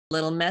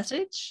Little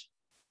message.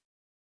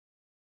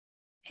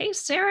 Hey,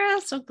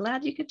 Sarah, so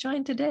glad you could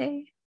join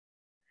today.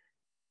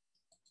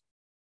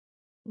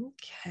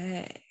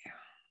 Okay.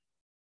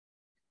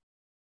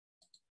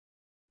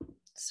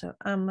 So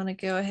I'm going to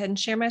go ahead and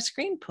share my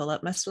screen, pull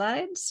up my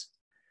slides.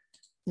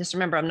 Just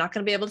remember, I'm not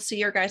going to be able to see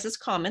your guys'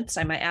 comments.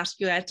 I might ask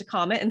you guys to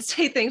comment and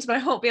say things, but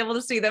I won't be able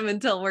to see them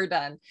until we're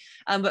done.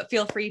 But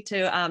feel free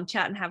to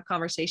chat and have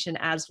conversation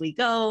as we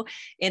go.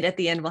 And at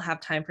the end, we'll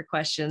have time for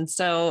questions.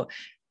 So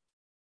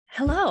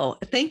hello,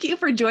 thank you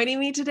for joining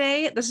me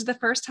today. This is the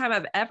first time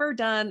I've ever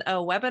done a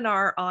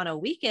webinar on a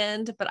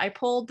weekend, but I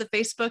pulled the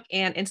Facebook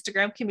and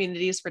Instagram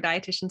communities for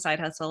Dietitian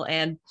Side Hustle,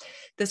 and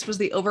this was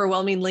the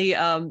overwhelmingly,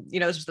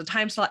 this was the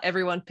time slot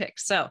everyone picked.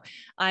 So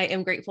I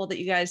am grateful that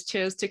you guys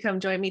chose to come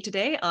join me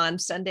today on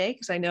Sunday,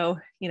 because I know,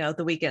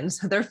 the weekends,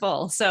 they're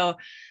full. So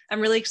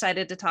I'm really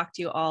excited to talk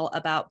to you all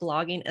about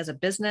blogging as a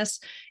business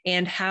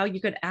and how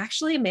you could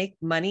actually make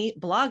money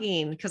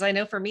blogging. Because I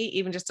know for me,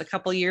 even just a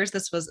couple years,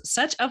 this was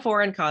such a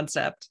foreign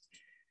concept.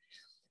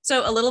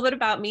 So a little bit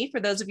about me, for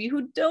those of you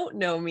who don't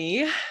know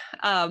me,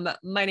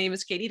 my name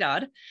is Katie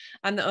Dodd.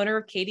 I'm the owner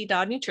of Katie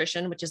Dodd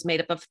Nutrition, which is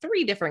made up of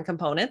 3 different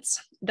components.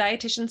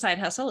 Dietitian Side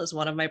Hustle is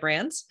one of my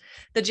brands.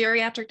 The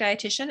Geriatric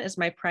Dietitian is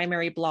my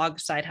primary blog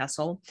side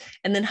hustle.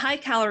 And then High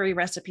Calorie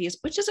Recipes,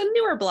 which is a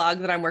newer blog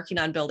that I'm working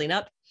on building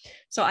up.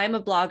 So I'm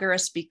a blogger, a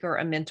speaker,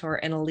 a mentor,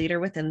 and a leader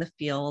within the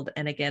field.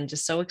 And again,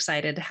 just so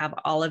excited to have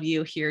all of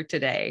you here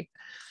today.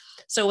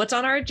 So what's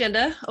on our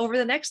agenda over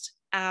the next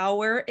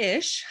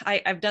hour-ish?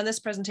 I've done this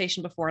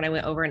presentation before and I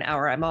went over an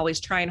hour. I'm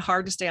always trying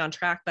hard to stay on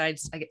track, but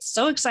I get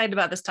so excited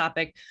about this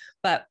topic,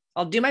 but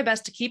I'll do my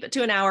best to keep it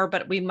to an hour,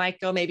 but we might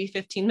go maybe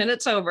 15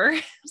 minutes over.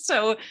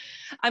 So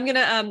I'm going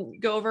to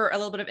go over a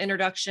little bit of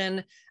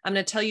introduction. I'm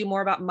going to tell you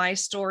more about my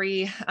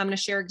story. I'm going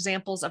to share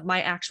examples of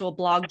my actual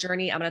blog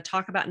journey. I'm going to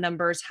talk about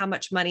numbers, how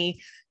much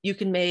money you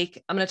can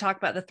make. I'm going to talk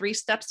about the 3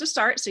 steps to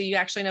start. So you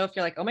actually know, if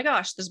you're like, oh my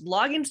gosh, this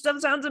blogging stuff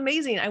sounds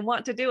amazing, I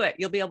want to do it.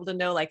 You'll be able to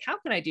know, like, how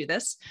can I do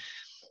this?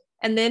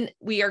 And then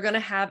we are going to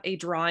have a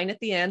drawing at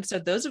the end. So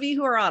those of you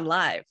who are on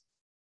live,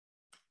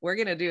 we're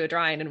going to do a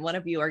drawing and one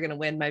of you are going to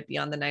win my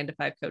Beyond the 9 to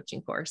 5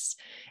 coaching course.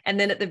 And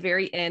then at the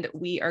very end,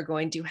 we are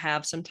going to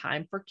have some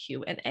time for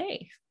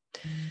Q&A.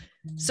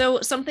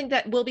 So something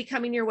that will be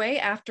coming your way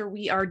after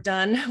we are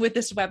done with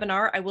this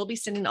webinar, I will be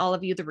sending all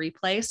of you the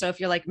replay. So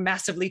if you're like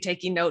massively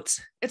taking notes,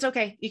 it's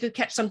okay. You could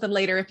catch something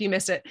later if you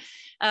miss it.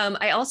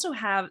 I also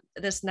have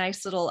this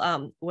nice little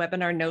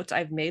webinar notes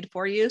I've made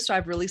for you. So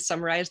I've really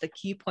summarized the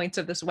key points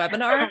of this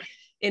webinar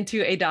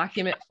into a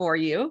document for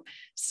you.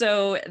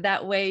 So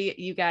that way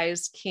you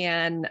guys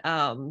can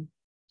have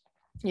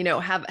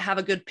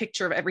a good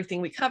picture of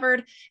everything we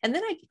covered. And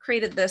then I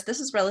created this. This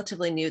is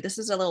relatively new. This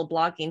is a little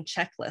blogging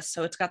checklist.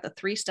 So it's got the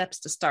 3 steps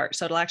to start.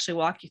 So it'll actually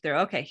walk you through,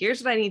 okay,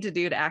 here's what I need to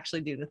do to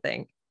actually do the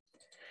thing.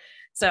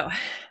 So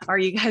are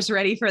you guys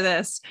ready for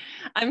this?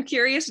 I'm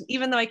curious,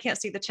 even though I can't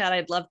see the chat,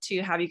 I'd love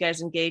to have you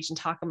guys engage and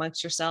talk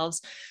amongst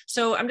yourselves.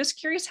 So I'm just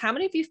curious, how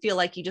many of you feel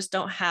like you just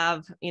don't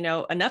have,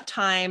 enough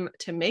time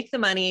to make the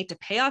money, to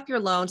pay off your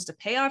loans, to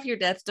pay off your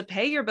debts, to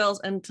pay your bills,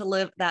 and to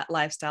live that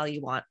lifestyle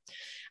you want?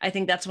 I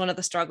think that's one of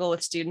the struggle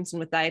with students and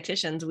with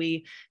dietitians.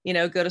 We,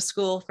 go to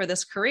school for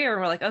this career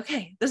and we're like,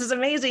 okay, this is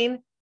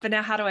amazing, but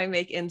now how do I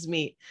make ends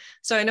meet?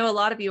 So I know a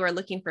lot of you are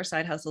looking for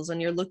side hustles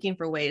and you're looking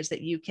for ways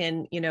that you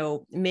can,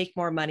 make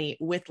more money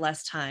with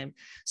less time.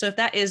 So if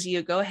that is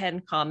you, go ahead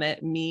and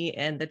comment me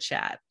in the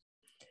chat.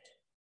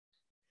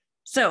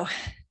 So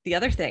the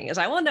other thing is,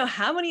 I want to know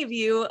how many of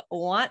you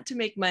want to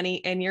make money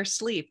in your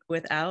sleep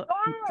without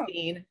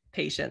seeing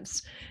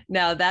patients.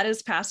 Now that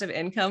is passive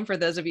income for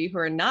those of you who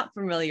are not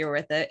familiar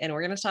with it. And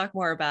we're going to talk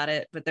more about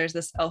it, but there's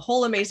a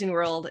whole amazing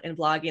world in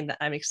blogging that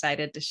I'm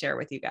excited to share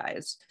with you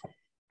guys.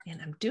 And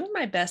I'm doing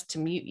my best to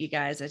mute you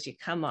guys as you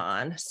come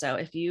on. So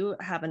if you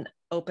have an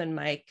open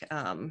mic,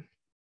 found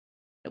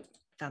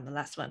the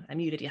last one. I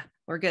muted you.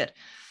 We're good.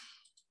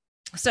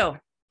 So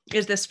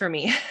is this for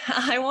me?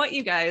 I want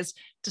you guys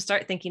to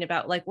start thinking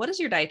about, like, what is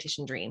your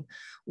dietitian dream?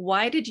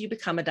 Why did you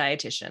become a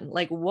dietitian?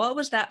 Like, what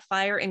was that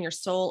fire in your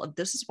soul of,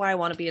 this is why I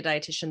want to be a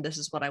dietitian. This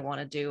is what I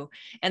want to do.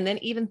 And then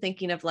even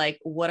thinking of, like,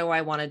 what do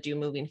I want to do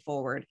moving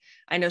forward?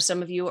 I know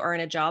some of you are in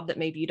a job that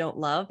maybe you don't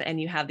love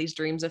and you have these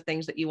dreams of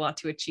things that you want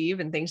to achieve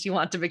and things you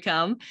want to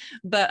become.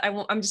 But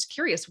I'm just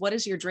curious, what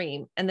is your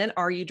dream? And then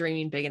are you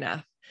dreaming big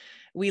enough?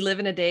 We live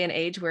in a day and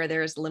age where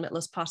there's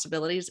limitless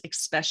possibilities,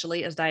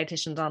 especially as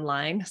dietitians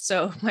online.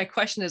 So my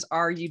question is,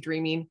 are you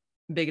dreaming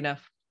big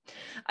enough?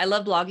 I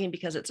love blogging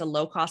because it's a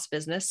low cost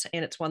business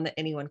and it's one that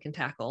anyone can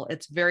tackle.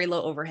 It's very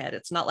low overhead.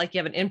 It's not like you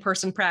have an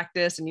in-person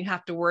practice and you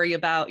have to worry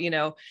about,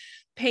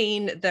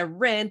 paying the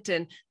rent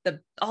and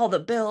all the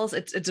bills.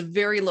 It's a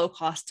very low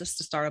cost just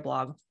to start a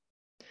blog.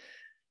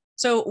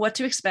 So what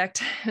to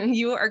expect?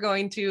 You are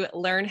going to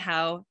learn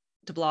how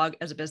to blog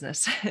as a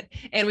business.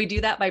 And we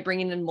do that by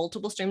bringing in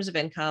multiple streams of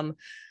income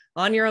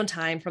on your own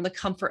time from the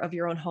comfort of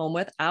your own home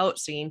without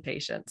seeing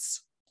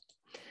patients.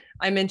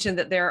 I mentioned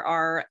that there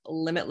are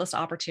limitless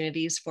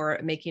opportunities for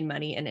making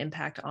money and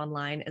impact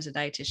online as a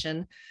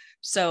dietitian.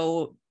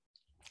 So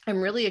I'm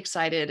really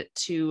excited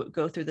to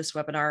go through this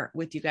webinar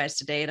with you guys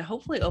today to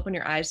hopefully open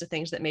your eyes to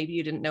things that maybe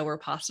you didn't know were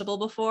possible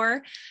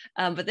before.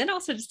 But then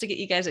also just to get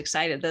you guys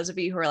excited, those of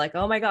you who are like,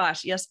 oh my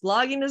gosh, yes,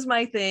 blogging is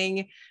my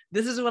thing.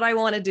 This is what I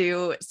want to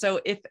do. So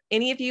if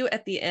any of you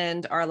at the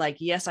end are like,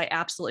 yes, I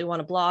absolutely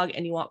want to blog,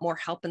 and you want more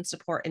help and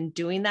support in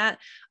doing that,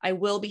 I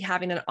will be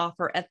having an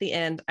offer at the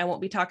end. I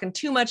won't be talking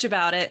too much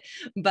about it,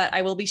 but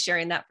I will be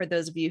sharing that for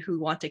those of you who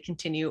want to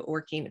continue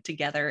working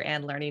together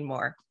and learning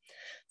more.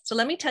 So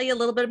let me tell you a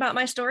little bit about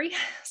my story.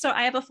 So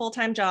I have a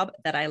full-time job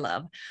that I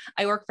love.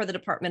 I work for the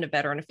Department of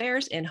Veteran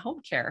Affairs in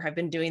home care. I've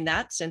been doing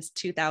that since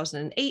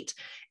 2008,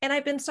 and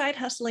I've been side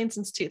hustling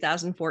since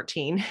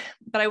 2014.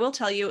 But I will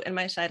tell you, in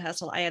my side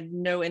hustle, I had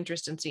no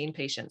interest in seeing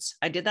patients.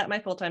 I did that in my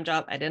full-time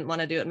job. I didn't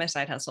want to do it in my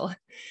side hustle.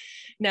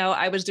 Now,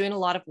 I was doing a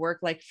lot of work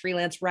like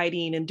freelance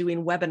writing and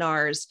doing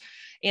webinars,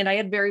 and I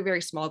had very,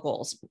 very small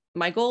goals.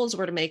 My goals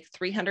were to make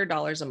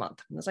 $300 a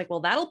month. I was like,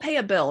 well, that'll pay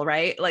a bill,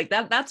 right? Like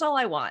that's all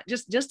I want,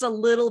 just a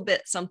little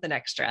bit something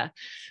extra.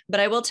 But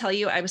I will tell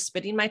you, I was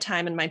spending my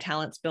time and my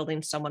talents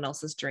building someone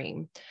else's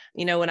dream.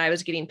 You know, when I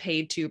was getting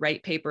paid to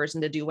write papers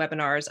and to do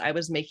webinars, I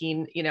was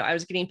making, I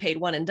was getting paid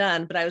one and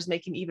done, but I was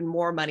making even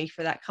more money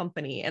for that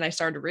company. And I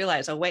started to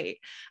realize, oh, wait,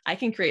 I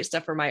can create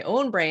stuff for my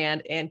own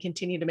brand and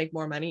continue to make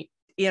more money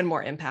and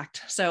more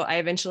impact. So I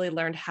eventually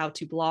learned how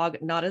to blog,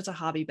 not as a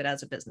hobby, but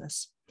as a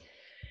business.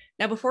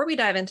 Now, before we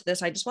dive into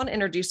this, I just want to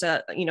introduce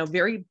a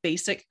very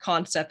basic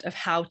concept of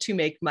how to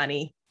make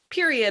money,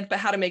 period, but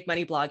how to make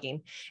money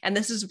blogging. And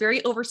this is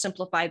very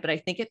oversimplified, but I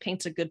think it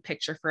paints a good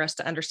picture for us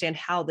to understand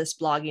how this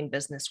blogging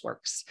business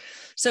works.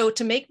 So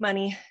to make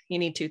money, you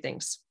need two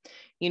things.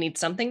 You need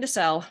something to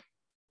sell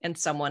and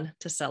someone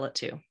to sell it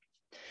to.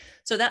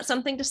 So that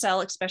something to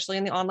sell, especially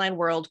in the online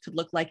world, could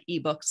look like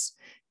ebooks,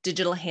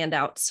 digital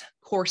handouts,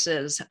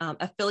 courses,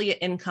 affiliate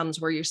incomes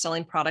where you're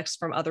selling products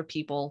from other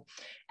people,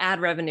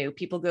 ad revenue.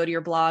 People go to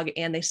your blog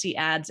and they see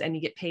ads and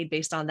you get paid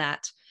based on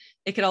that.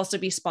 It could also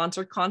be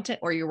sponsored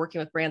content where you're working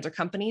with brands or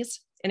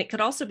companies. And it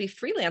could also be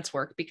freelance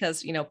work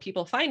because,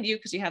 people find you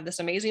because you have this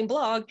amazing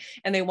blog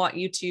and they want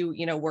you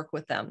to, work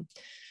with them.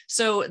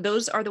 So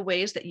those are the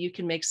ways that you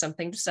can make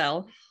something to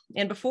sell.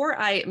 And before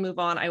I move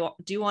on, I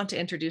do want to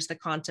introduce the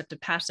concept of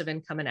passive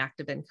income and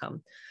active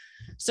income.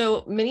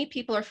 So many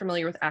people are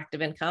familiar with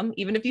active income,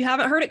 even if you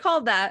haven't heard it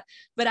called that,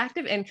 but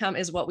active income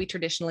is what we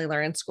traditionally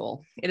learn in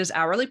school. It is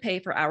hourly pay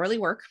for hourly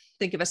work.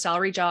 Think of a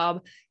salary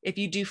job. If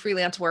you do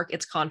freelance work,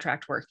 it's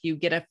contract work. You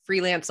get a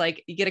freelance,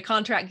 you get a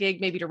contract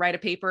gig, maybe to write a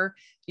paper.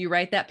 You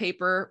write that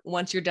paper.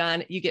 Once you're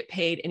done, you get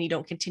paid and you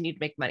don't continue to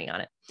make money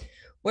on it.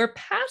 Where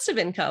passive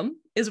income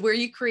is where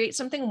you create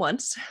something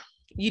once.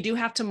 You do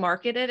have to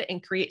market it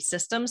and create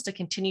systems to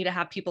continue to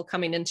have people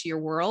coming into your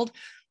world,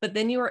 but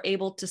then you are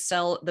able to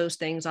sell those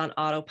things on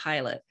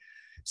autopilot.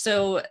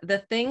 So the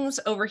things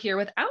over here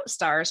without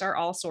stars are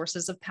all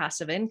sources of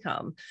passive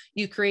income.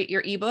 You create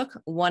your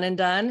ebook, one and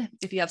done.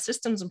 If you have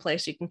systems in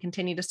place, you can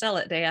continue to sell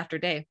it day after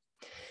day.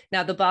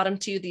 Now, the bottom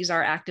two, these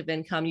are active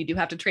income. You do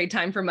have to trade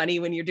time for money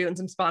when you're doing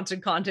some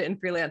sponsored content and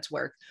freelance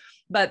work.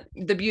 But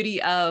the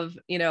beauty of,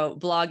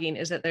 blogging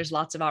is that there's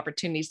lots of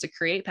opportunities to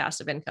create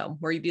passive income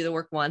where you do the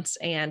work once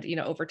and,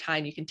 over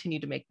time you continue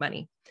to make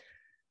money.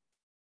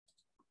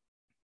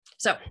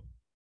 So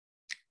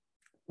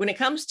when it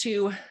comes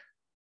to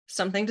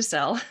something to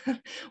sell,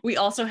 we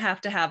also have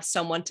to have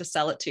someone to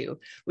sell it to.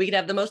 We could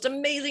have the most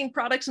amazing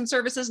products and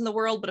services in the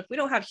world, but if we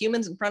don't have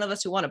humans in front of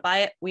us who want to buy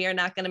it, we are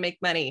not going to make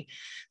money.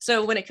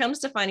 So when it comes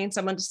to finding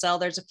someone to sell,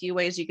 there's a few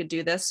ways you could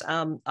do this.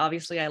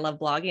 Obviously, I love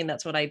blogging.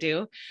 That's what I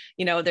do.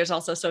 There's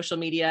also social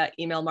media,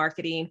 email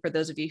marketing. For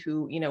those of you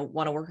who,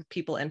 want to work with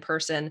people in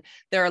person,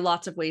 there are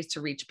lots of ways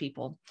to reach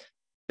people.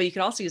 But you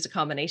can also use a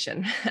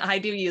combination. I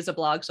do use a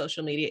blog,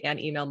 social media, and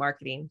email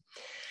marketing.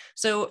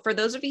 So for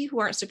those of you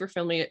who aren't super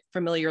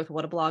familiar with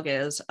what a blog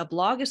is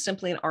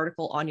simply an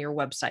article on your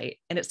website.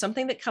 And it's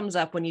something that comes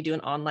up when you do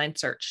an online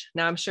search.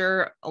 Now, I'm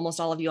sure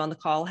almost all of you on the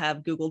call have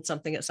Googled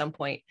something at some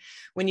point.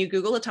 When you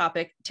Google a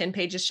topic, 10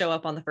 pages show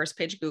up on the first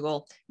page of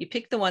Google. You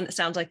pick the one that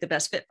sounds like the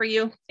best fit for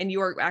you, and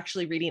you are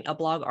actually reading a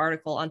blog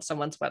article on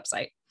someone's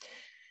website.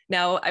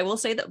 Now, I will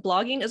say that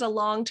blogging is a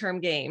long-term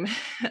game.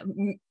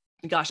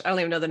 Gosh, I don't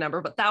even know the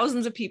number, but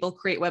thousands of people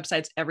create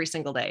websites every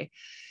single day.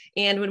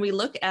 And when we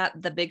look at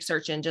the big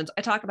search engines,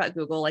 I talk about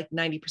Google, like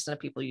 90% of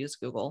people use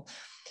Google.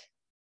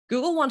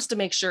 Google wants to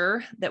make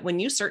sure that when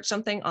you search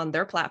something on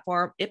their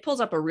platform, it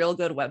pulls up a real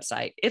good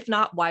website. If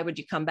not, why would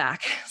you come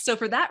back? So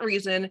for that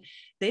reason,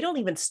 they don't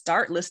even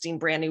start listing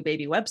brand new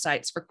baby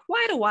websites for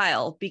quite a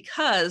while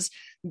because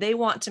they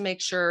want to make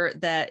sure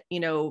that,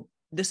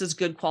 this is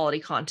good quality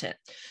content.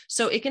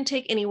 So it can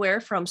take anywhere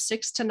from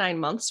 6 to 9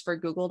 months for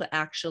Google to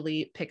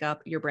actually pick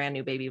up your brand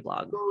new baby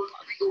blog.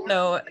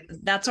 So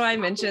that's why I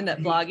mentioned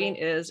that blogging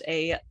is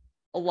a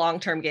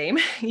long-term game.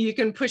 You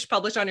can push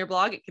publish on your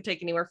blog. It could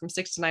take anywhere from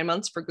 6 to 9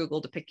 months for Google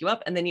to pick you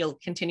up, and then you'll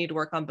continue to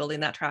work on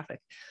building that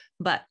traffic.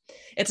 But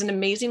it's an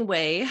amazing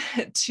way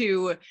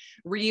to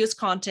reuse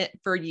content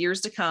for years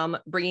to come,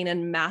 bringing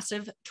in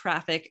massive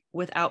traffic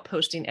without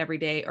posting every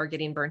day or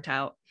getting burnt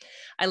out.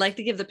 I like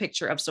to give the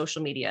picture of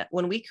social media.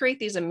 When we create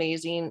these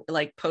amazing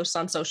like posts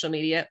on social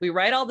media, we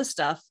write all the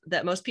stuff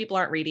that most people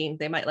aren't reading.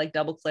 They might like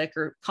double click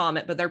or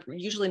comment, but they're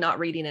usually not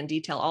reading in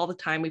detail all the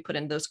time. We put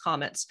in those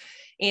comments.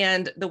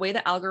 And the way the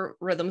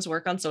algorithms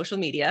work on social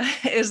media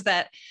is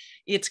that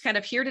it's kind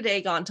of here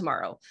today, gone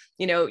tomorrow.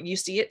 You know, you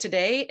see it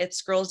today, it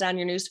scrolls down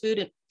your news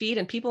feed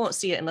and people won't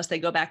see it unless they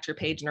go back to your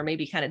page and are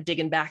maybe kind of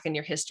digging back in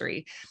your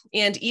history.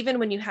 And even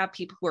when you have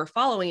people who are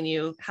following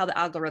you, how the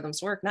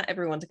algorithms work, not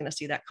everyone's going to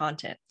see that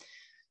content.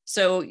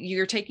 So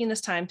you're taking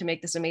this time to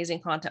make this amazing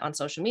content on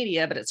social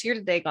media, but it's here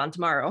today, gone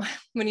tomorrow.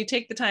 When you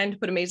take the time to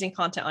put amazing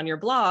content on your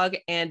blog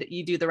and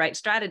you do the right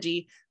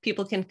strategy,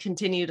 people can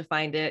continue to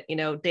find it, you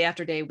know, day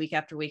after day, week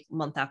after week,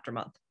 month after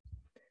month.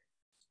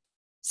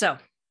 So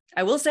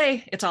I will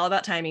say it's all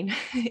about timing.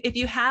 If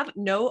you have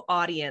no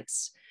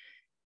audience,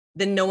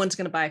 then no one's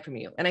going to buy from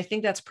you. And I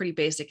think that's pretty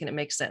basic and it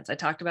makes sense. I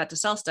talked about to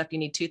sell stuff, you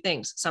need two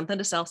things, something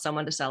to sell,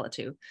 someone to sell it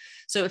to.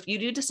 So if you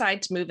do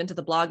decide to move into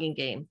the blogging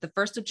game, the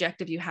first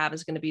objective you have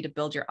is going to be to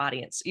build your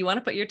audience. You want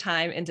to put your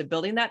time into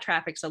building that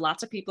traffic so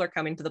lots of people are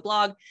coming to the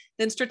blog.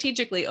 Then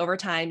strategically over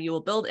time, you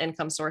will build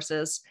income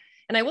sources.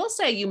 And I will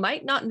say you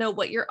might not know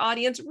what your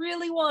audience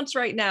really wants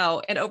right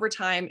now. And over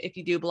time, if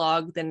you do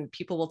blog, then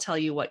people will tell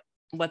you what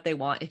they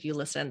want if you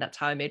listen. That's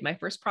how I made my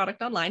first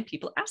product online.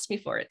 People ask me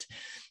for it.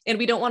 And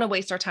we don't want to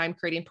waste our time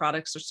creating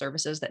products or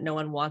services that no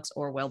one wants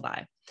or will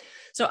buy.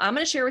 So I'm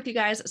going to share with you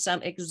guys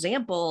some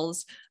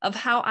examples of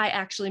how I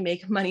actually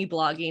make money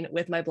blogging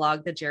with my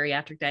blog, The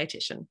Geriatric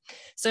Dietitian.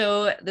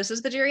 So this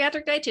is The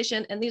Geriatric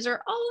Dietitian, and these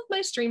are all of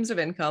my streams of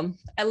income.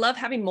 I love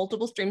having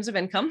multiple streams of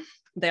income.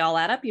 They all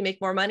add up, you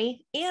make more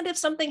money. And if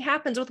something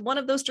happens with one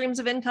of those streams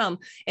of income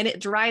and it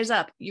dries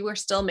up, you are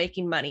still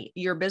making money.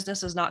 Your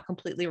business is not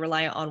completely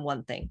reliant on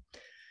one thing.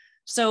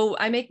 So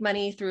I make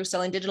money through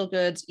selling digital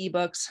goods,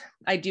 ebooks.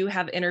 I do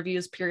have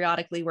interviews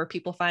periodically where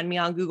people find me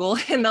on Google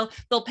and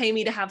they'll pay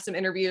me to have some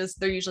interviews.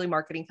 They're usually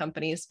marketing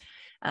companies.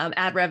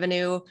 Ad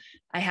revenue.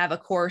 I have a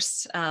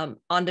course,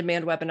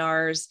 on-demand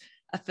webinars,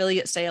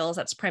 affiliate sales.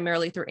 That's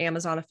primarily through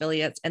Amazon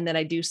affiliates. And then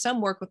I do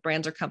some work with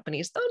brands or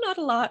companies, though not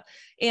a lot.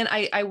 And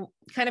I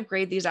kind of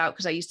grade these out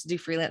because I used to do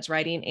freelance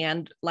writing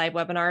and live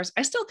webinars.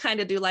 I still kind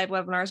of do live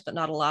webinars, but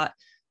not a lot.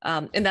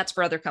 And that's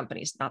for other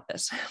companies, not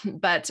this.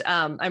 But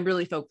I'm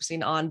really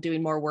focusing on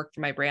doing more work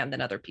for my brand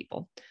than other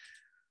people.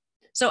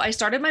 So I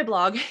started my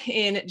blog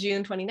in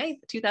June 29th,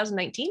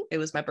 2019. It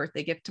was my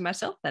birthday gift to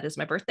myself. That is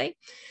my birthday.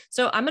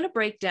 So I'm going to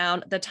break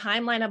down the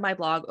timeline of my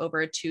blog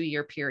over a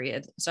 2-year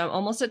period. So I'm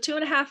almost at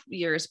 2.5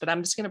 years, but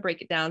I'm just going to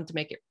break it down to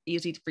make it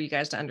easy for you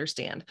guys to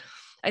understand.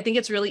 I think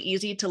it's really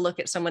easy to look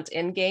at someone's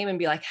end game and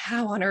be like,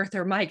 how on earth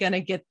am I going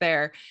to get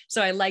there?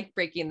 So I like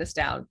breaking this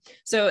down.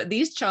 So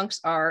these chunks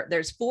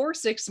there's 4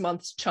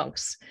 6-month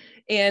chunks.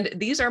 And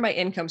these are my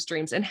income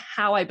streams and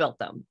how I built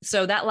them.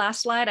 So that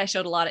last slide, I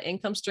showed a lot of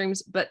income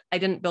streams, but I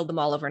didn't build them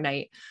all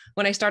overnight.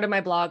 When I started my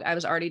blog, I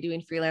was already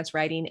doing freelance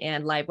writing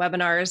and live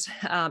webinars,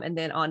 and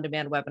then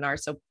on-demand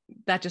webinars. So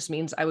that just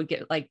means I would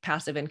get like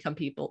passive income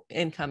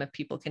if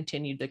people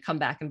continued to come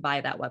back and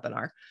buy that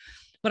webinar.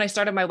 When I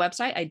started my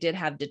website, I did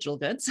have digital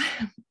goods.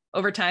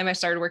 Over time, I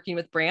started working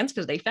with brands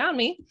because they found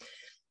me.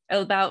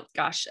 About,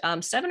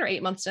 7 or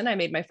 8 months in, I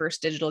made my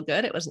first digital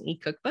good. It was an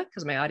e-cookbook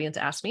because my audience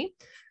asked me.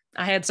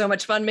 I had so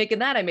much fun making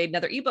that. I made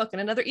another ebook and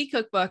another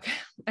e-cookbook.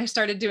 I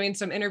started doing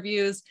some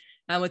interviews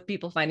with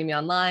people finding me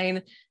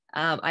online.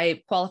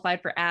 I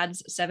qualified for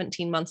ads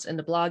 17 months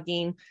into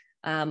blogging.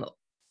 And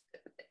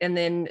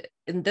then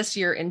in this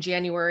year, in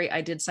January,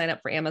 I did sign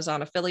up for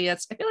Amazon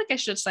affiliates. I feel like I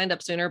should have signed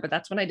up sooner, but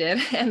that's when I did.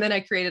 And then I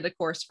created a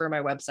course for my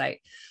website.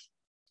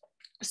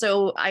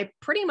 So I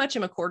pretty much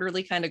am a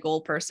quarterly kind of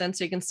goal person.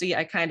 So you can see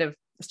I kind of,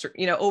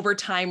 over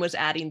time was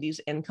adding these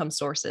income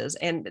sources,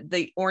 and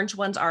the orange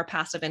ones are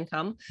passive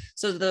income.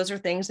 So those are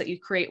things that you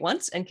create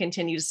once and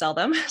continue to sell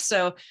them.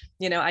 So,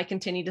 I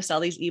continue to sell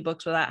these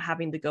ebooks without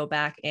having to go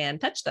back and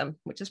touch them,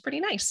 which is pretty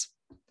nice.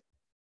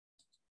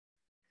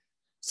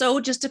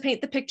 So just to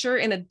paint the picture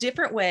in a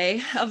different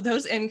way of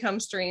those income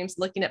streams,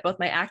 looking at both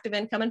my active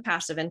income and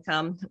passive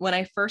income, when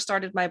I first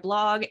started my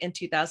blog in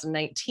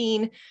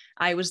 2019,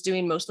 I was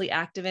doing mostly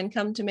active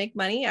income to make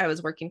money. I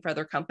was working for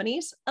other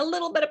companies, a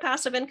little bit of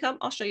passive income.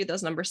 I'll show you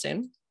those numbers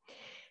soon.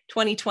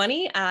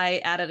 2020, I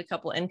added a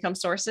couple income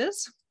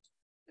sources.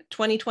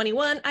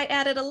 2021, I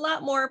added a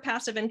lot more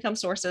passive income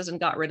sources and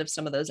got rid of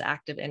some of those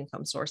active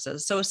income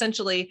sources. So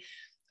essentially,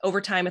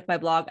 over time with my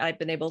blog, I've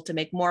been able to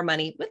make more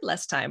money with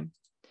less time.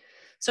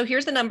 So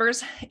here's the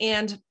numbers,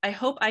 and I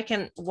hope I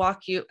can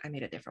walk you, I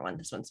made a different one,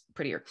 this one's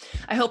prettier.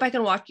 I hope I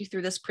can walk you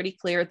through this pretty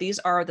clear. These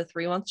are the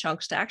 3-month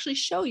chunks to actually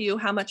show you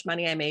how much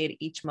money I made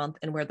each month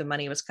and where the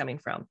money was coming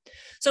from.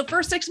 So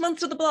first 6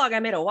 months of the blog, I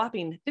made a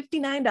whopping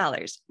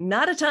 $59.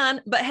 Not a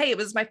ton, but hey, it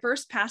was my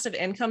first passive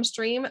income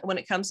stream when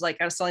it comes to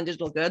I was selling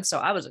digital goods, so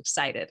I was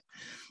excited.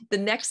 The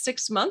next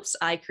 6 months,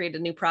 I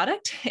created a new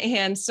product,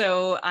 and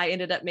so I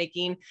ended up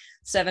making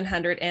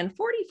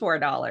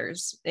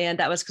 $744, and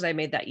that was because I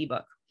made that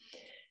ebook.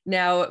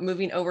 Now,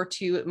 moving over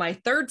to my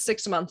third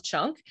 6-month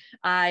chunk,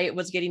 I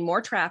was getting more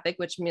traffic,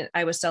 which meant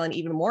I was selling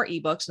even more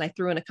ebooks, and I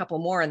threw in a couple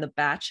more in the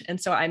batch. And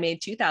so I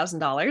made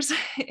 $2,000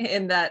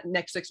 in that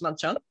next 6-month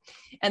chunk.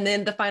 And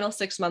then the final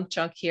 6-month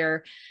chunk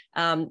here,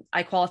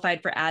 I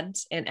qualified for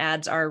ads, and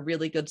ads are a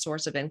really good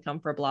source of income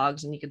for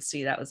blogs. And you can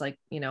see that was like,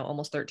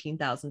 almost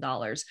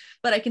 $13,000.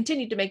 But I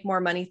continued to make more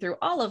money through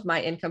all of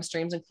my income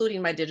streams,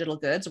 including my digital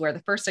goods, where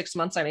the first 6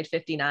 months I made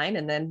 59,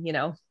 and then,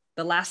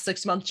 the last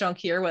 6-month chunk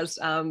here was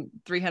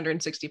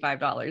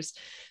 $365.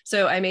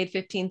 So I made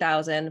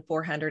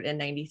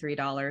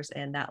 $15,493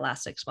 in that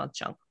last 6-month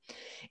chunk.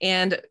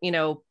 And,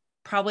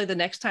 probably the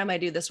next time I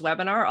do this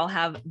webinar, I'll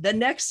have the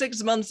next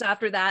 6 months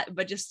after that.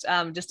 But just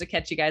to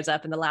catch you guys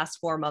up, in the last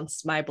 4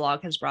 months, my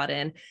blog has brought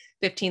in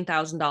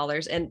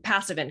 $15,000 in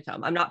passive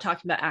income. I'm not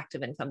talking about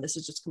active income. This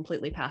is just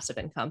completely passive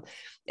income.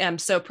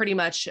 So pretty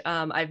much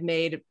I've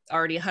made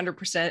already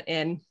 100%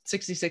 in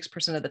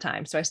 66% of the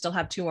time. So I still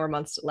have 2 more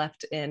months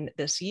left in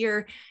this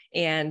year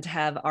and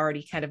have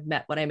already kind of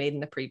met what I made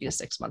in the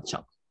previous 6-month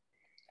chunk.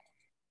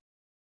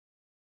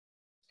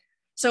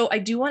 So I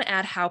do want to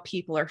add how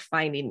people are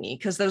finding me,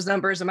 because those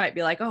numbers might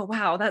be like, oh,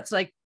 wow, that's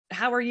like,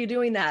 how are you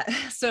doing that?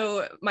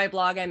 So my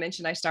blog, I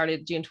mentioned I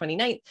started June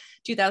 29th,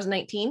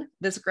 2019.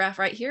 This graph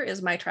right here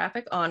is my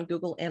traffic on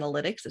Google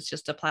Analytics. It's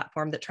just a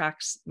platform that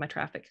tracks my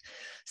traffic.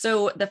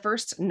 So the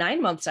first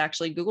 9 months,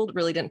 actually, Google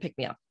really didn't pick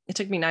me up. It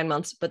took me 9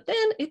 months, but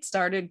then it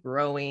started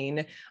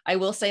growing. I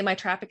will say my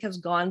traffic has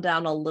gone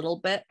down a little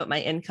bit, but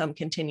my income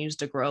continues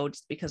to grow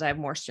just because I have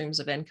more streams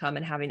of income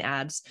and having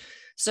ads.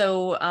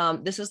 So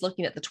this is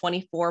looking at the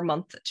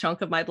 24-month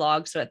chunk of my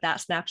blog. So at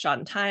that snapshot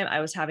in time, I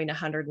was having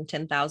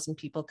 110,000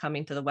 people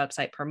coming to the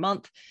website per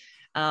month.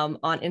 On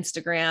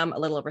Instagram, a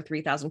little over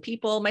 3,000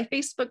 people. My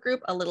Facebook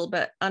group, a little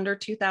bit under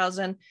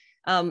 2,000.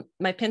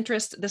 My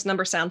Pinterest, this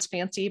number sounds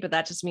fancy, but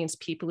that just means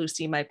people who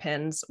see my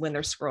pins when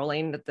they're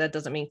scrolling. That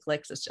doesn't mean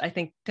clicks. I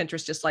think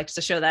Pinterest just likes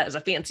to show that as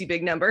a fancy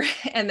big number.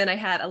 And then I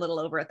had a little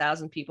over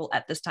 1,000 people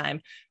at this time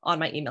on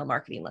my email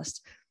marketing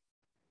list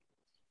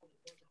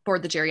for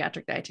the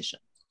geriatric dietitian.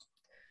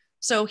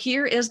 So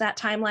here is that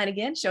timeline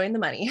again, showing the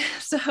money.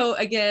 So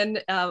again,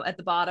 at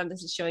the bottom,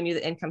 this is showing you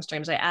the income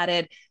streams I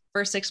added.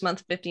 First 6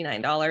 months,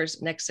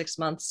 $59. Next 6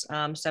 months,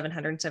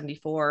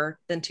 $774,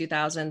 then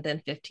 $2,000,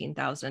 then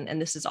 $15,000.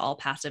 And this is all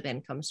passive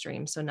income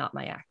streams, so not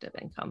my active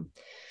income.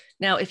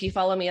 Now, if you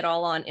follow me at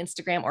all on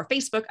Instagram or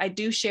Facebook, I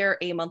do share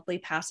a monthly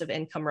passive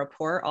income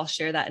report. I'll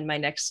share that in my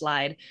next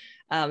slide.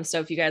 So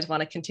if you guys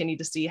want to continue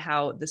to see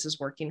how this is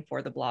working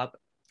for the blog,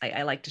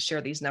 I like to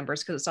share these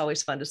numbers because it's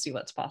always fun to see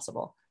what's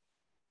possible.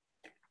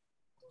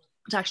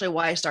 It's actually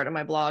why I started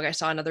my blog. I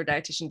saw another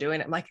dietitian doing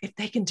it. I'm like, if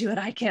they can do it,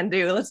 I can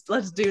do.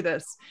 Let's do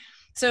this.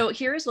 So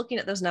here is looking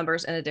at those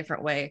numbers in a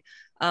different way.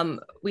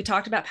 We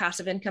talked about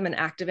passive income and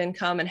active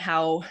income and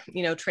how,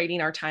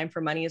 trading our time for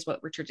money is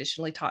what we're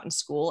traditionally taught in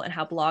school, and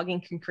how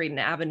blogging can create an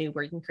avenue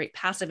where you can create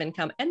passive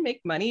income and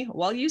make money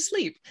while you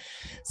sleep.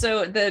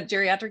 So the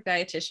geriatric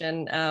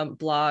dietitian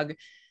blog,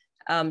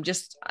 I'm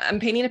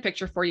painting a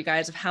picture for you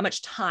guys of how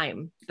much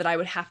time that I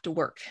would have to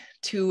work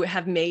to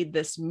have made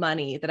this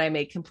money that I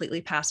made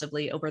completely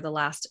passively over the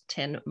last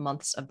 10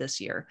 months of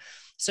this year.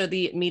 So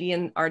the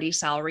median RD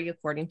salary,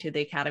 according to the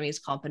Academy's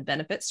Comp and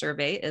Benefits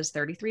Survey, is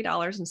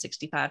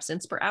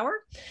 $33.65 per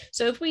hour.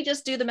 So if we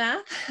just do the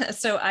math,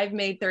 so I've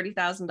made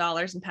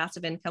 $30,000 in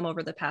passive income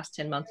over the past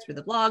 10 months through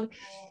the blog.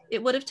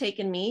 It would have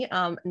taken me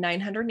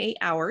 908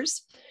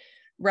 hours,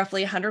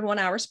 roughly 101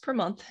 hours per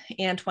month,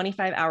 and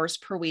 25 hours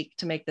per week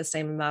to make the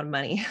same amount of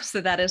money.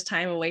 So that is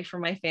time away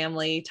from my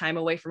family, time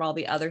away from all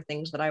the other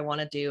things that I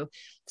want to do.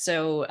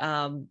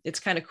 So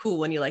it's kind of cool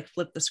when you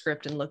flip the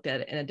script and looked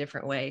at it in a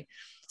different way.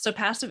 So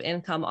passive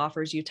income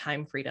offers you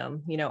time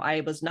freedom.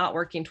 I was not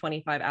working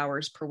 25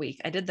 hours per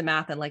week. I did the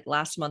math, and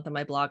last month on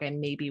my blog, I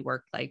maybe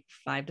worked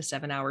 5 to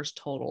 7 hours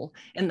total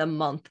in the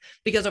month,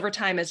 because over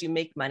time, as you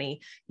make money,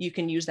 you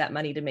can use that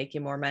money to make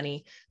you more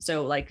money.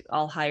 So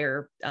I'll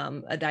hire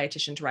a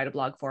dietitian to write a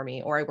blog for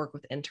me, or I work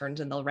with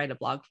interns and they'll write a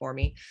blog for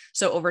me.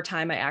 So over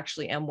time, I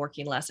actually am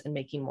working less and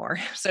making more.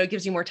 So it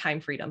gives you more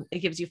time freedom. It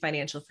gives you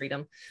financial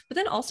freedom, but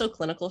then also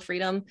clinical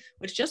freedom,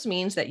 which just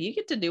means that you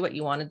get to do what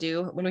you want to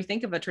do. When we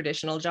think of a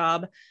traditional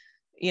job,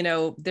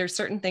 there's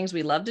certain things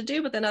we love to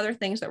do, but then other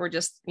things that we're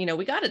just,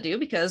 we got to do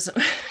because,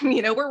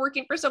 we're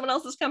working for someone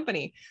else's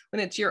company. When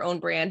it's your own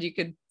brand, you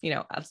could,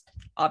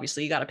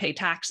 obviously you got to pay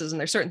taxes and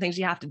there's certain things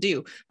you have to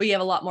do, but you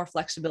have a lot more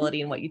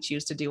flexibility in what you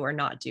choose to do or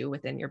not do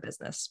within your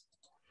business.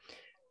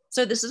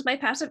 So this is my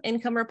passive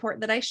income report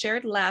that I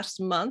shared last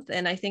month.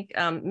 And I think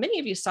many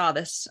of you saw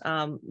this,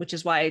 which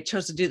is why I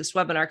chose to do this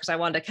webinar, because I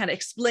wanted to kind of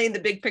explain the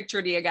big picture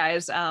to you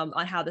guys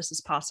on how this is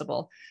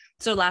possible.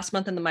 So last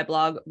month in my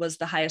blog was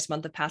the highest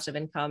month of passive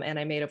income, and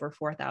I made over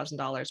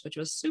 $4,000, which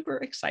was super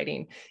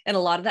exciting. And a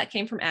lot of that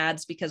came from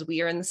ads, because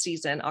we are in the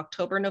season.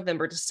 October,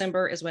 November,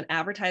 December is when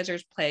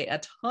advertisers pay a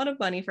ton of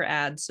money for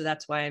ads. So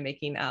that's why I'm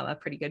making a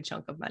pretty good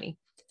chunk of money.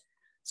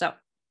 So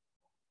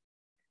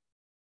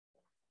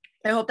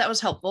I hope that was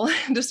helpful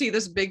to see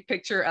this big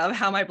picture of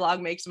how my blog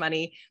makes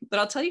money, but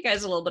I'll tell you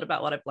guys a little bit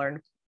about what I've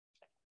learned.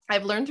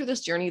 I've learned through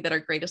this journey that our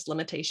greatest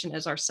limitation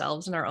is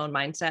ourselves and our own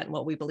mindset and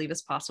what we believe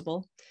is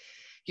possible.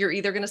 You're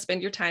either going to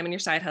spend your time in your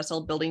side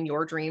hustle building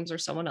your dreams or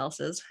someone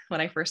else's.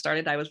 When I first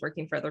started, I was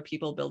working for other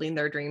people building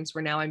their dreams,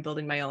 where now I'm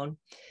building my own.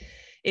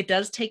 It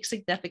does take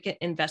significant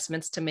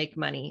investments to make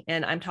money.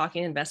 And I'm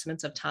talking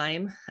investments of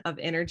time, of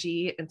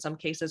energy, in some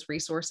cases,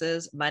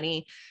 resources,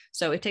 money.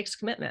 So it takes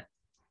commitment.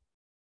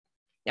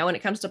 Now, when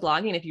it comes to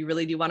blogging, if you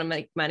really do want to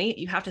make money,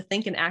 you have to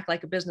think and act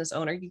like a business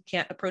owner. You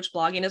can't approach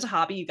blogging as a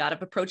hobby. You got to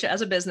approach it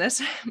as a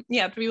business. You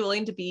have to be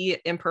willing to be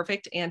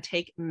imperfect and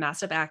take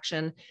massive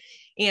action.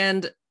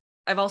 And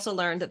I've also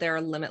learned that there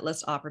are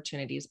limitless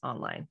opportunities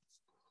online.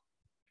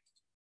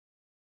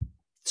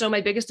 So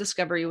my biggest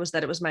discovery was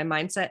that it was my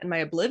mindset and my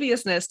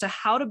obliviousness to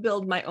how to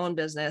build my own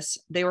business.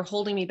 They were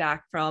holding me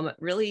back from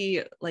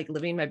really like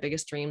living my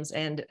biggest dreams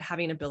and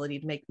having ability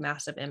to make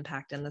massive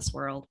impact in this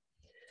world.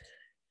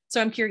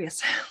 So I'm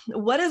curious,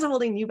 what is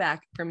holding you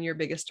back from your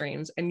biggest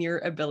dreams and your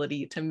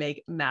ability to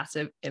make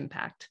massive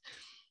impact?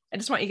 I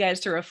just want you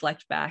guys to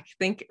reflect back,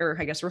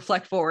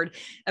 reflect forward.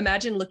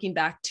 Imagine looking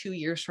back 2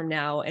 years from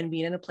now and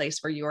being in a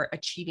place where you are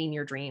achieving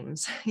your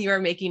dreams. You are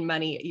making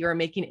money, you are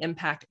making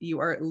impact, you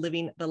are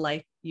living the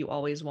life you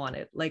always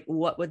wanted. Like,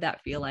 what would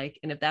that feel like?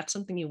 And if that's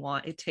something you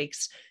want, it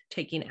takes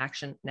taking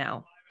action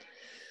now.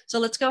 So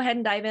let's go ahead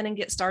and dive in and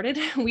get started.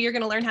 We are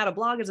going to learn how to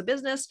blog as a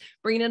business,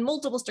 bring in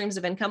multiple streams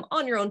of income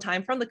on your own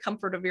time from the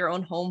comfort of your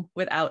own home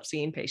without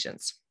seeing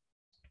patients.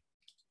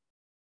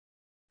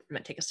 I'm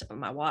going to take a sip of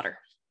my water.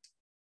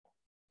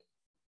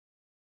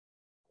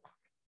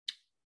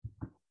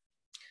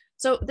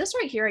 So this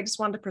right here, I just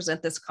wanted to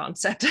present this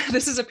concept.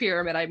 This is a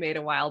pyramid I made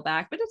a while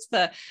back, but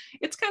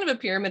it's kind of a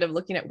pyramid of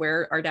looking at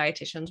where our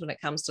dietitians when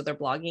it comes to their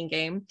blogging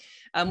game.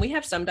 We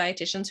have some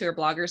dietitians who are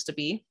bloggers to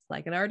be,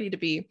 like an RD to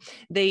be.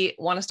 They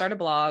want to start a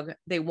blog.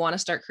 They want to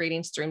start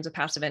creating streams of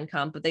passive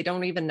income, but they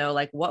don't even know,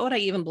 like, what would I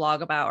even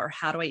blog about, or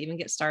how do I even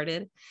get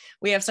started?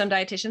 We have some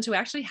dietitians who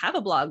actually have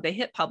a blog. They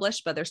hit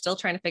publish, but they're still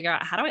trying to figure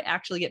out, how do I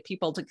actually get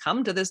people to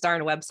come to this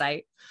darn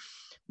website?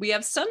 We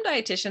have some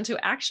dietitians who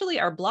actually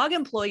are blog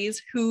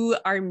employees who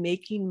are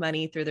making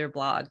money through their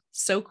blog.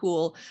 So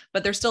cool,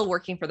 but they're still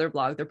working for their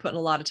blog. They're putting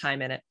a lot of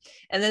time in it.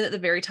 And then at the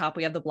very top,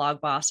 we have the blog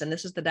boss. And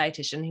this is the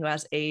dietitian who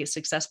has a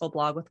successful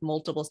blog with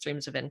multiple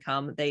streams of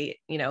income. They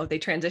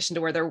transition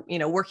to where they're,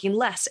 working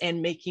less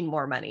and making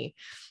more money.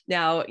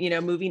 Now,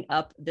 moving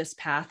up this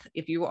path,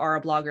 if you are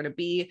a blogger to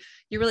be,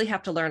 you really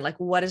have to learn, like,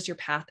 what is your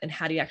path and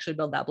how do you actually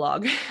build that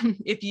blog?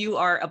 If you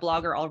are a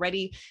blogger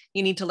already,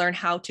 you need to learn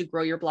how to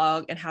grow your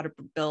blog and how to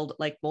build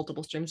like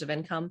multiple streams of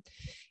income.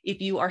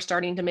 If you are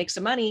starting to make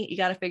some money, you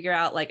got to figure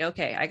out, like,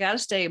 okay, I got to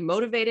stay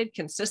motivated,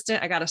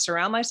 consistent. I got to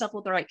surround myself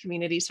with the right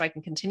community so I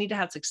can continue to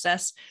have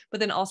success, but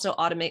then also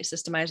automate,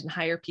 systemize, and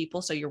hire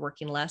people so you're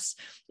working less.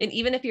 And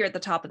even if you're at the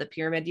top of the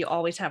pyramid, you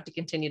always have to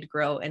continue to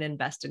grow and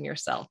invest in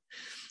yourself.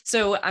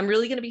 So I'm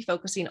really going to be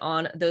focusing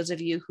on those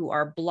of you who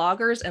are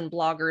bloggers and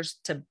bloggers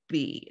to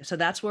be. So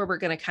that's where we're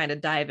going to kind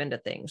of dive into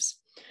things.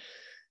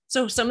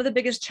 So some of the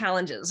biggest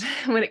challenges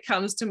when it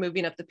comes to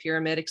moving up the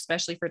pyramid,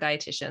 especially for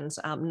dietitians,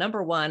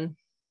 number one,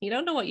 you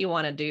don't know what you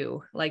want to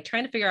do, like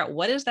trying to figure out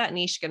what is that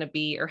niche going to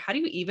be, or how do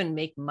you even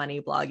make money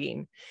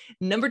blogging?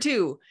 Number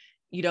two,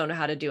 you don't know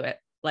how to do it.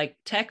 Like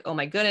tech, oh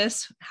my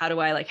goodness, how do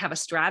I have a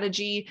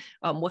strategy?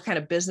 What kind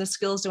of business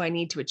skills do I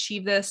need to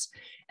achieve this?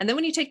 And then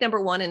when you take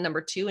number one and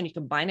number two and you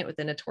combine it with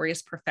the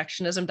notorious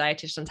perfectionism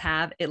dietitians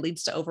have, it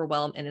leads to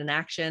overwhelm and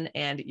inaction.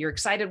 And you're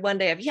excited one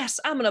day of, yes,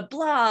 I'm going to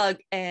blog,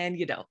 and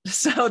you don't.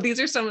 So these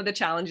are some of the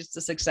challenges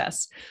to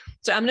success.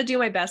 So I'm going to do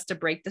my best to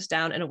break this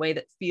down in a way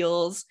that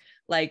feels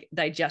like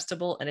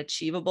digestible and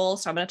achievable.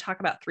 So I'm going to talk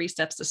about 3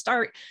 steps to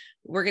start.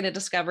 We're going to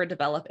discover,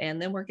 develop,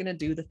 and then we're going to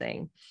do the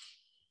thing.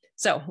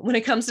 So when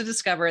it comes to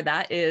discover,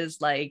 that is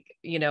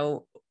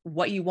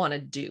what you want to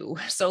do.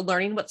 So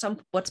learning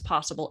what's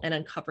possible and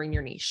uncovering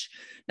your niche.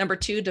 Number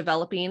 2,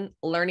 developing,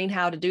 learning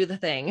how to do the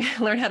thing,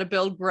 learn how to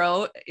build,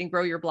 grow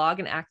your blog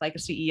and act like a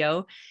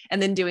CEO,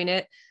 and then doing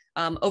it,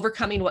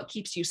 overcoming what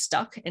keeps you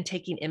stuck and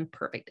taking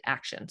imperfect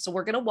action. So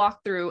we're going to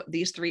walk through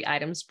these 3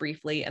 items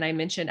briefly. And I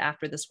mentioned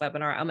after this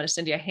webinar, I'm going to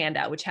send you a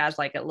handout, which has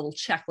like a little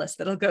checklist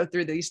that'll go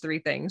through these 3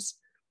 things.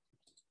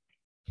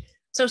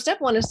 So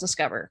step 1 is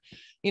discover.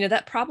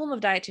 That problem of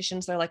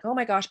dietitians, they're like, oh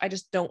my gosh, I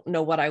just don't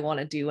know what I want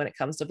to do when it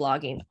comes to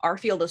blogging. Our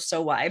field is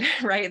so wide,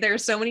 right? There are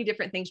so many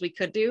different things we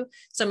could do.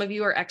 Some of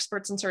you are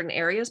experts in certain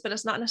areas, but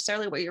it's not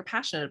necessarily what you're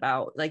passionate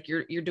about. Like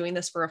you're doing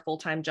this for a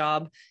full-time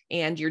job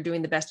and you're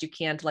doing the best you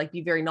can to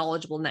be very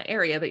knowledgeable in that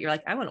area, but you're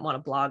like, I wouldn't want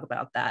to blog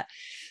about that.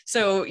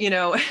 So,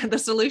 the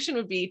solution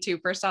would be to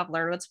first off,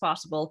 learn what's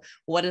possible.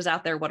 What is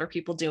out there? What are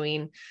people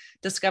doing?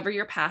 Discover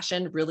your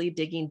passion, really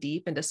digging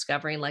deep and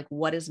discovering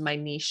what is my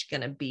niche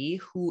going to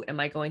be? Who am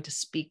I going to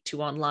speak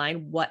to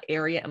online? What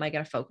area am I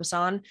going to focus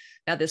on?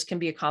 Now, this can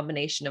be a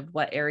combination of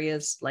what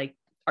areas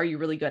are you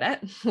really good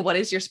at? What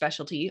is your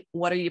specialty?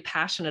 What are you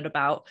passionate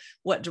about?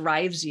 What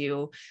drives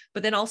you?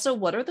 But then also,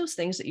 what are those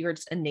things that you're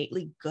just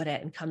innately good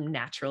at and come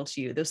natural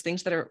to you? Those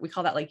things that we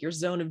call that your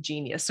zone of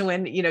genius. So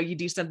when, you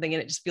do something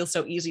and it just feels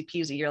so easy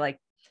peasy, you're like,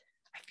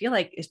 I feel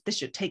like this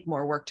should take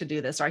more work to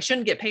do this, or I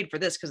shouldn't get paid for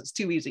this because it's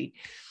too easy.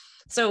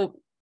 So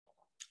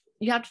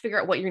you have to figure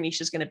out what your niche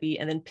is going to be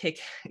and then pick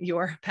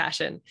your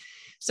passion.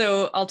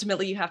 So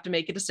ultimately you have to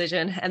make a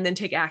decision and then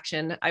take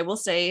action. I will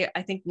say,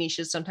 I think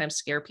niches sometimes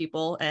scare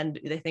people and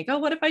they think, oh,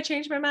 what if I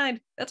change my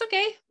mind? That's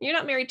okay. You're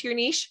not married to your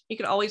niche. You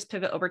can always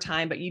pivot over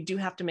time, but you do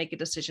have to make a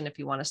decision if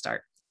you want to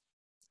start.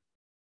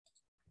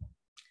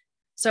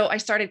 So I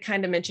started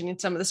kind of mentioning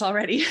some of this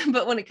already,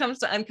 but when it comes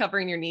to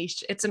uncovering your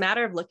niche, it's a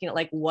matter of looking at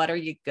like, what are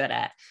you good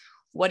at?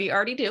 What do you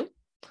already do?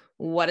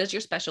 What is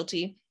your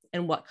specialty?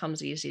 And what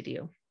comes easy to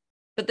you?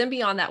 But then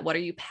beyond that, what are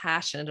you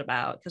passionate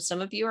about? Because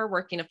some of you are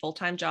working a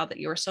full-time job that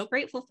you are so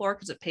grateful for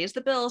because it pays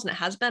the bills and it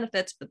has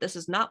benefits, but this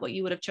is not what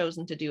you would have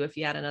chosen to do if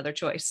you had another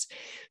choice.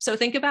 So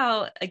think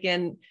about,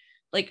 again,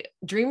 like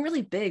dream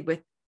really big with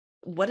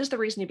what is the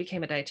reason you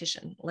became a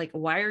dietitian? Like,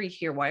 why are you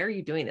here? Why are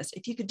you doing this?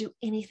 If you could do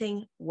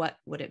anything, what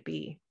would it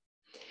be?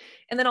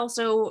 And then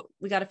also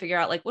we got to figure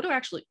out like, what do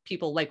actually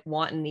people like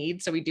want and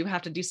need? So we do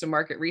have to do some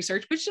market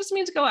research, which just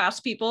means go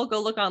ask people,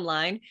 go look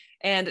online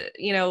and,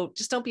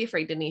 just don't be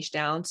afraid to niche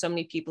down. So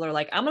many people are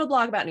like, I'm going to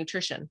blog about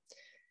nutrition.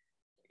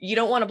 You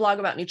don't want to blog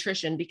about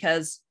nutrition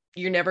because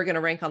you're never going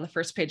to rank on the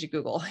first page of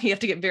Google. You have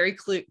to get very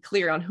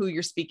clear on who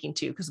you're speaking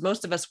to. Because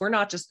most of us, we're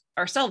not just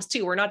ourselves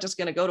too. We're not just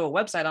going to go to a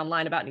website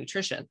online about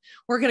nutrition.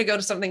 We're going to go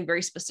to something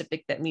very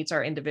specific that meets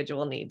our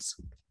individual needs.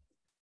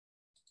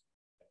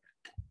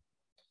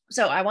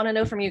 So I want to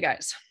know from you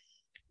guys.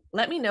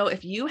 Let me know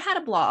if you had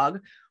a blog,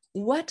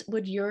 what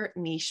would your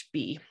niche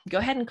be? Go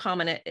ahead and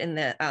comment it in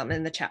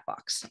the chat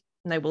box,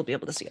 and I will be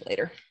able to see it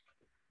later.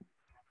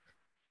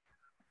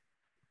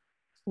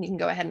 You can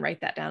go ahead and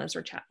write that down as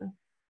we're chatting.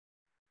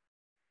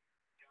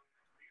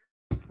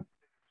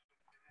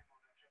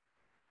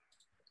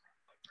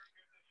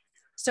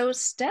 So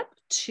step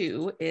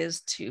 2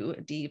 is to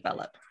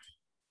develop.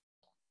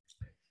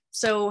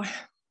 So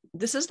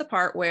this is the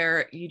part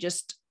where you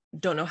just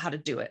don't know how to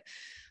do it.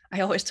 I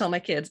always tell my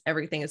kids,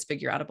 everything is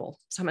figure outable.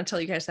 So I'm going to tell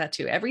you guys that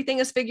too. Everything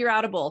is figure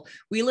outable.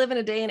 We live in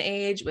a day and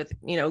age with,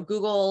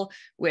 Google,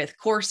 with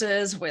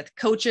courses, with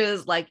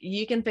coaches, like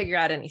you can figure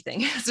out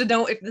anything. So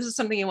if this is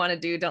something you want to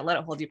do, don't let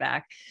it hold you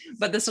back.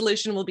 But the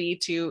solution will be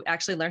to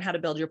actually learn how to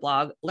build your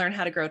blog, learn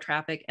how to grow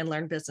traffic, and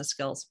learn business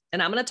skills.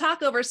 And I'm going to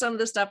talk over some of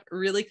this stuff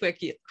really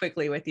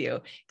quickly with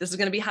you. This is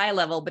going to be high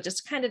level, but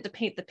just kind of to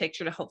paint the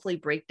picture to hopefully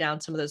break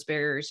down some of those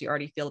barriers you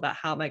already feel about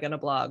how am I going to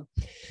blog.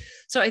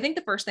 So I think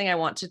the first thing I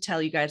want to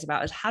tell you guys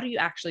about is how do you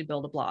actually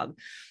build a blog?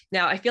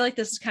 Now, I feel like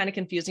this is kind of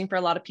confusing for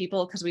a lot of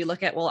people because we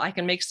look at, well, I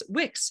can make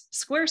Wix,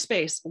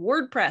 Squarespace,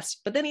 WordPress,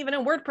 but then even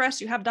in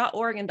WordPress, you have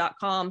 .org and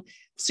 .com,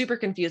 super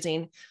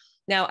confusing.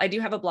 Now, I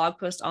do have a blog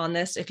post on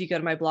this. If you go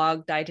to my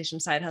blog,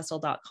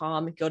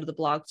 dietitiansidehustle.com, go to the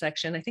blog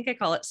section. I think I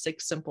call it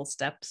 6 simple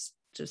steps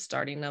to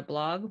starting a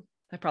blog.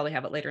 I probably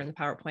have it later in the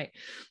PowerPoint,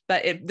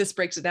 but this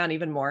breaks it down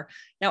even more.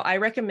 Now, I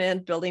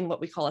recommend building what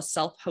we call a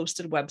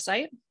self-hosted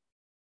website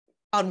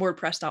on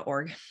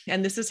WordPress.org.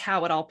 And this is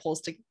how it all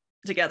pulls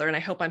together. And I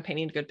hope I'm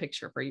painting a good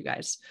picture for you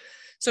guys.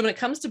 So when it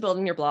comes to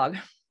building your blog,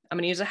 I'm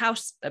going to use an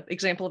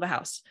example of a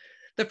house.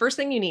 The first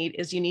thing you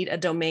need a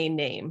domain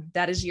name.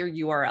 That is your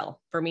URL.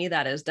 For me,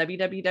 that is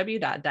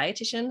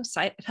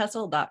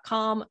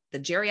www.dietitiansidehustle.com,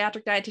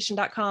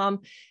 thegeriatricdietitian.com.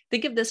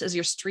 Think of this as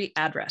your street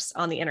address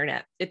on the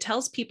internet. It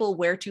tells people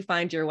where to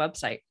find your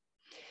website.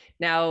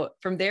 Now,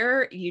 from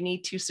there, you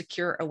need to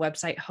secure a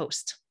website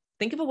host.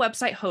 Think of a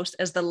website host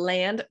as the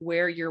land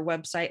where your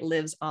website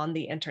lives on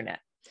the internet.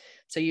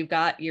 So you've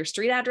got your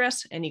street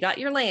address and you got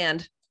your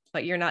land,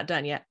 but you're not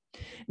done yet.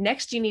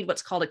 Next, you need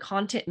what's called a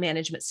content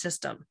management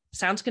system.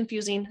 Sounds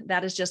confusing.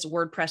 That is just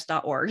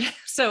WordPress.org.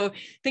 So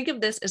think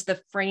of this as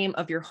the frame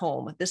of your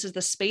home. This is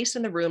the space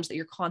in the rooms that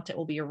your content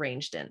will be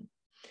arranged in.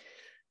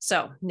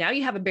 So now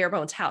you have a bare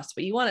bones house,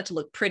 but you want it to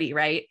look pretty,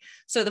 right?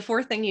 So the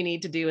fourth thing you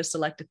need to do is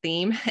select a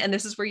theme. And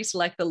this is where you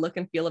select the look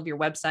and feel of your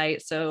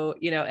website. So,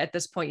 at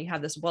this point you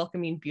have this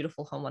welcoming,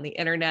 beautiful home on the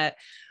internet,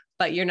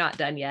 but you're not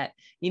done yet.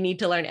 You need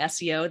to learn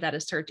SEO, that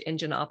is search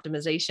engine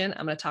optimization.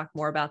 I'm going to talk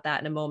more about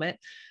that in a moment.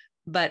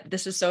 But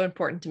this is so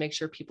important to make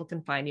sure people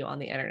can find you on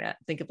the internet.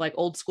 Think of like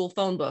old school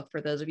phone book for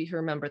those of you who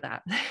remember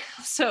that.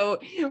 So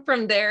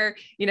from there,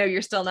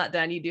 you're still not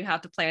done. You do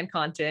have to plan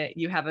content.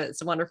 You have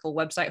it's a wonderful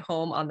website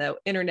home on the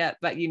internet,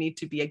 but you need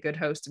to be a good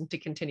host and to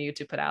continue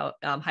to put out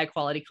high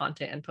quality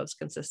content and post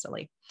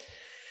consistently.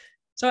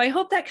 So I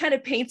hope that kind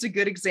of paints a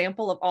good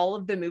example of all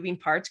of the moving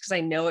parts, because I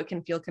know it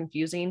can feel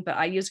confusing, but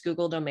I use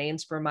Google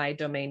Domains for my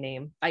domain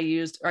name. I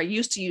used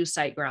to use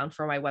SiteGround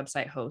for my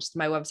website host.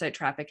 My website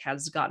traffic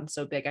has gotten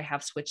so big, I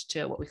have switched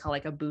to what we call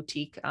like a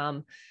boutique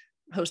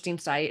hosting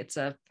site.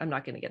 I'm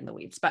not going to get in the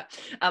weeds, but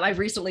I've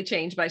recently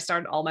changed, but I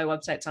started all my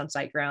websites on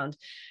SiteGround.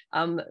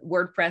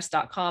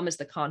 WordPress.com is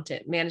the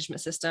content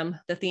management system.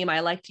 The theme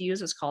I like to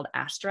use is called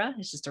Astra.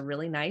 It's just a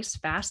really nice,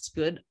 fast,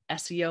 good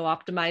SEO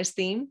optimized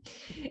theme.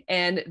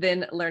 And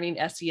then learning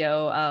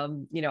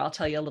SEO, I'll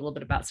tell you a little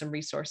bit about some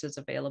resources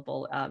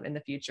available in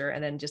the future,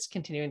 and then just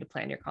continuing to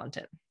plan your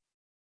content.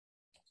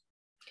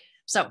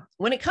 So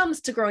when it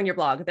comes to growing your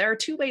blog, there are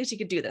two ways you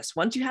could do this.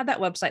 Once you have that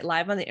website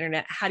live on the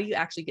internet, how do you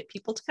actually get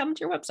people to come to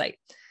your website?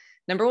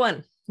 Number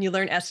one, you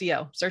learn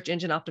SEO, search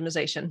engine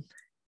optimization.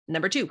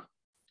 Number two,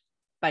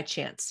 by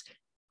chance.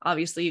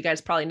 Obviously, you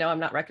guys probably know I'm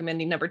not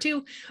recommending number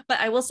two, but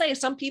I will say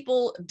some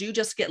people do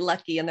just get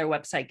lucky and their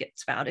website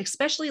gets found,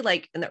 especially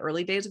like in the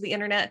early days of the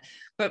internet,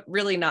 but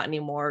really not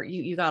anymore.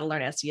 You got to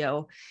learn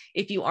SEO.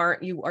 If you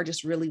aren't, you are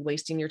just really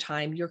wasting your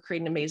time. You're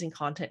creating amazing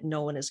content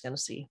no one is going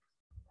to see.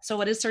 So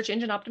what is search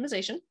engine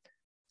optimization?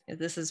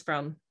 This is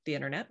from the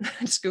internet.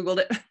 I just Googled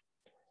it.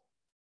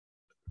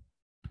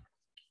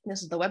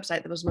 This is the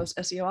website that was most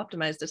SEO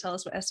optimized to tell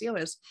us what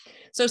SEO is.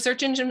 So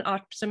search engine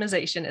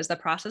optimization is the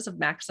process of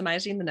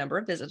maximizing the number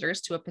of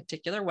visitors to a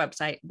particular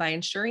website by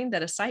ensuring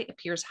that a site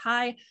appears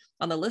high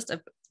on the list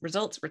of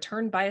results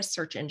returned by a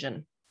search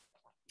engine.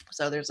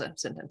 So there's a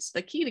sentence.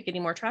 The key to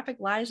getting more traffic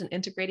lies in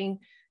integrating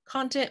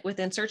content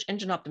within search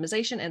engine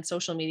optimization and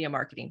social media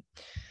marketing.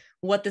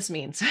 What this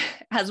means,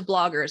 as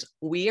bloggers,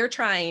 we are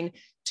trying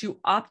to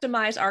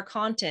optimize our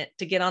content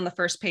to get on the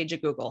first page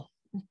of Google.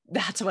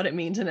 That's what it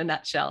means in a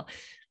nutshell.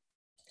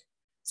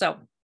 So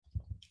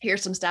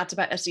here's some stats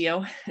about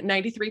SEO.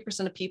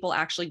 93% of people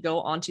actually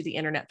go onto the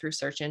internet through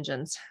search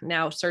engines.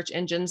 Now, search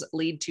engines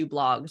lead to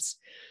blogs.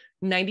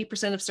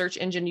 90% of search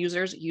engine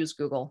users use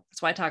Google.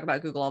 That's why I talk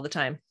about Google all the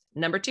time.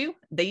 Number two,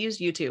 they use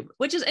YouTube,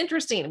 which is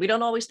interesting. We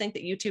don't always think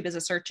that YouTube is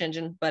a search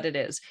engine, but it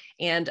is.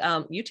 And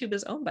YouTube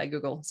is owned by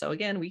Google. So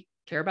again, we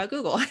care about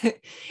Google.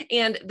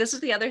 And this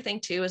is the other thing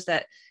too, is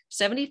that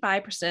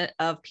 75%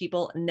 of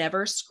people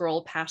never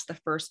scroll past the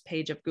first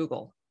page of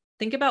Google.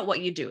 Think about what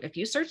you do. If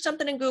you search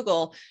something in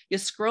Google, you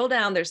scroll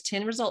down, there's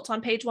 10 results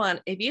on page one.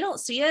 If you don't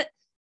see it,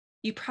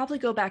 you probably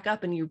go back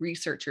up and you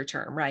research your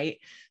term, right?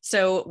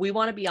 So we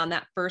want to be on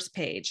that first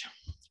page.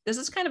 This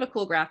is kind of a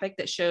cool graphic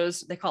that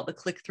shows, they call it the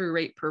click-through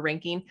rate per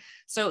ranking.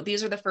 So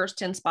these are the first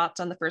 10 spots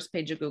on the first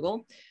page of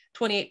Google.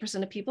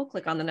 28% of people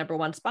click on the number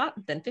one spot,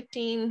 then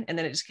 15, and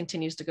then it just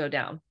continues to go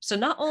down. So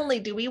not only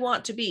do we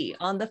want to be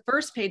on the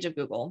first page of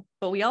Google,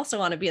 but we also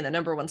want to be in the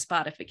number one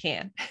spot if we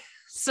can.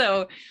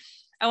 So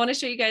I want to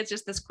show you guys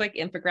just this quick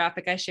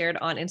infographic I shared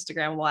on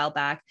Instagram a while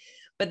back,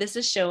 but this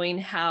is showing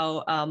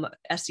how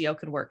SEO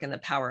can work and the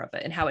power of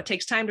it and how it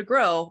takes time to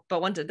grow.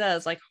 But once it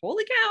does, like,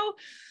 holy cow.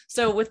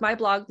 So with my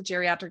blog, The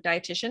Geriatric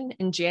Dietitian,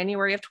 in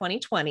January of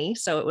 2020,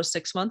 so it was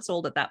 6 months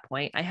old at that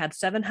point, I had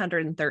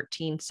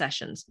 713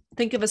 sessions.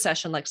 Think of a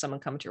session like someone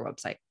coming to your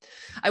website.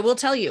 I will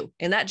tell you,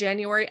 in that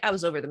January, I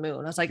was over the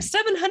moon. I was like,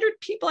 700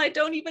 people I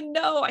don't even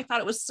know. I thought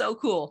it was so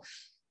cool.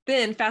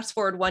 Then fast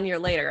forward 1 year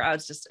later, I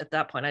was just, at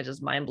that point, I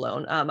just mind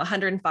blown.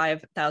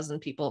 105,000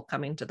 people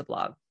coming to the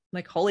blog.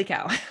 Like, holy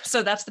cow.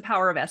 So that's the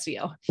power of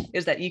SEO,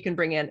 is that you can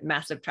bring in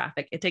massive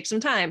traffic. It takes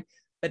some time,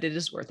 but it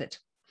is worth it.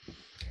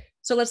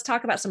 So let's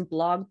talk about some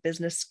blog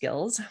business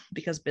skills,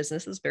 because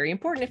business is very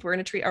important if we're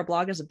going to treat our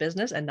blog as a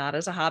business and not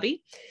as a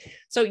hobby.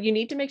 So you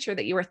need to make sure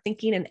that you are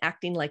thinking and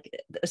acting like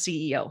a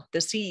CEO, the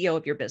CEO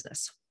of your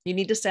business. You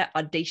need to set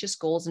audacious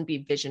goals and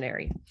be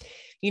visionary.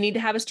 You need to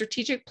have a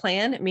strategic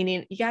plan,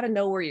 meaning you got to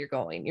know where you're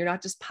going. You're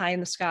not just pie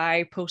in the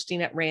sky,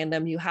 posting at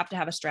random. You have to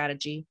have a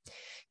strategy.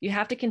 You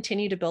have to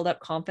continue to build up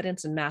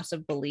confidence and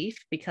massive belief,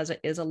 because it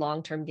is a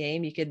long-term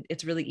game.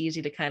 It's really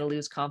easy to kind of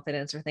lose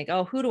confidence or think,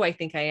 oh, who do I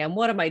think I am?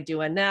 What am I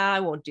doing? Nah,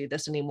 I won't do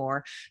this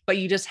anymore. But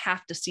you just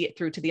have to see it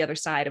through to the other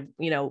side of,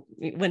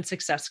 when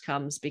success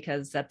comes,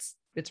 because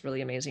it's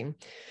really amazing.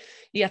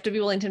 You have to be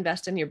willing to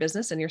invest in your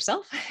business and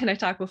yourself. And I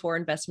talked before,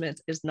 investment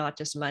is not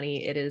just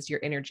money. It is your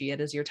energy. It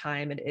is your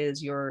time. It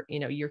is your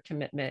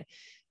commitment,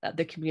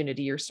 the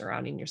community you're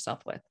surrounding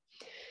yourself with.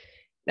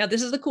 Now,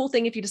 this is the cool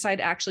thing. If you decide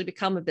to actually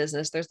become a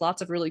business, there's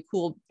lots of really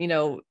cool,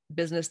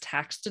 business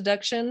tax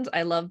deductions.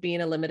 I love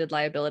being a limited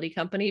liability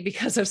company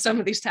because of some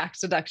of these tax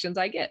deductions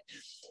I get.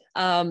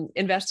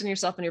 Invest in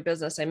yourself and your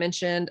business. I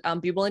mentioned,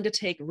 be willing to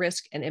take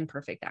risk and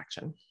imperfect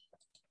action.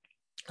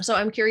 So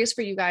I'm curious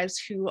for you guys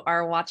who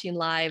are watching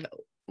live.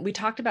 We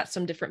talked about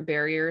some different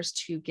barriers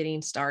to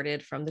getting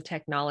started, from the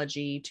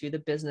technology to the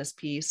business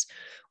piece.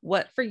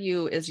 What for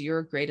you is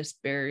your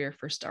greatest barrier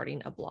for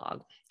starting a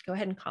blog? Go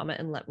ahead and comment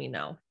and let me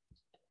know.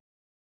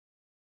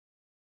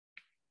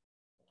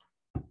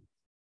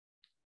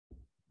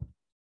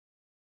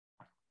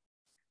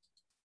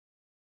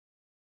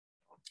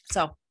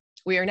 So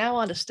we are now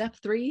on to step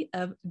 3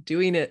 of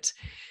doing it.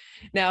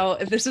 Now,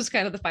 if this is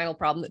kind of the final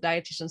problem that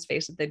dietitians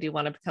face if they do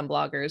want to become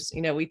bloggers,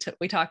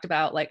 we talked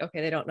about, like,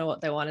 okay, they don't know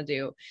what they want to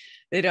do.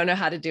 They don't know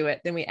how to do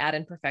it. Then we add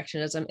in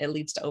perfectionism. It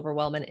leads to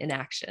overwhelm and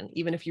inaction.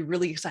 Even if you're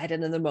really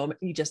excited in the moment,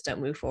 you just don't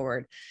move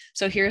forward.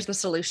 So here's the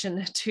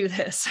solution to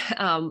this.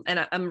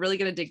 And I'm really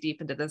going to dig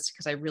deep into this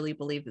because I really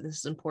believe that this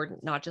is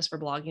important, not just for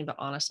blogging, but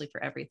honestly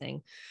for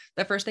everything.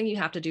 The first thing you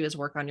have to do is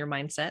work on your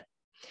mindset.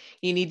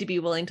 You need to be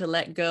willing to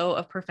let go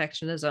of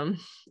perfectionism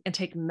and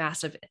take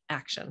massive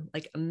action,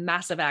 like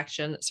massive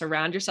action.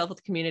 Surround yourself with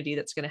a community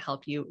that's going to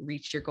help you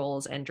reach your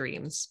goals and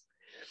dreams.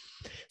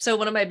 So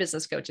one of my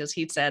business coaches,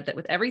 he said that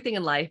with everything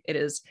in life, it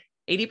is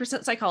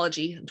 80%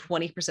 psychology,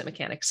 20%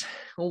 mechanics.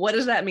 What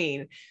does that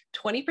mean?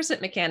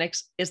 20%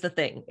 mechanics is the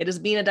thing. It is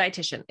being a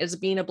dietitian, it's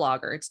being a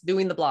blogger, it's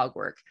doing the blog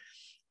work.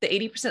 The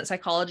 80%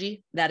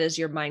 psychology, that is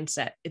your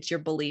mindset. It's your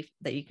belief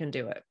that you can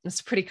do it.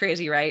 It's pretty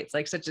crazy, right? It's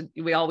like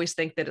we always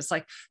think that it's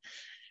like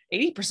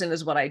 80%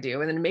 is what I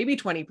do. And then maybe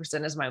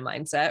 20% is my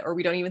mindset, or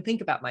we don't even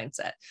think about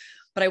mindset.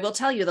 But I will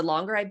tell you, the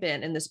longer I've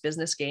been in this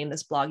business game,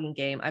 this blogging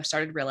game, I've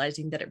started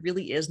realizing that it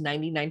really is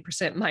 99%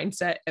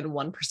 mindset and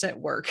 1%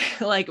 work.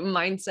 Like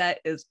mindset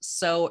is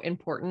so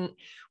important.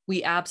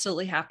 We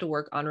absolutely have to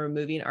work on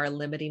removing our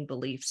limiting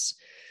beliefs.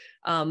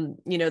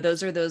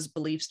 Those are those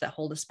beliefs that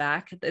hold us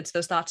back. It's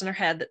those thoughts in our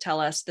head that tell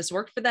us this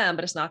worked for them,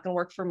 but it's not going to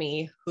work for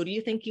me. Who do you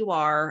think you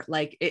are?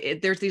 Like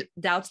there's these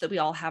doubts that we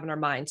all have in our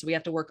mind. So we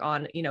have to work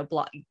on,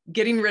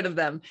 getting rid of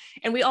them.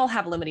 And we all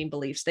have limiting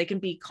beliefs. They can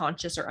be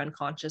conscious or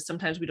unconscious.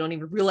 Sometimes we don't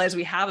even realize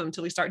we have them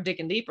until we start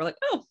digging deep. We're like,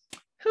 oh,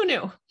 who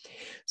knew?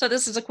 So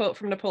this is a quote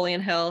from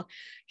Napoleon Hill.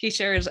 He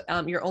shares,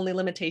 your only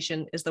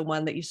limitation is the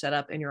one that you set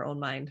up in your own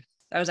mind.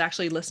 I was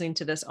actually listening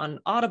to this on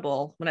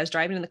Audible when I was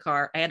driving in the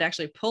car. I had to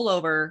actually pull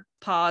over,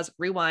 pause,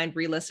 rewind,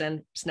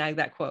 re-listen, snag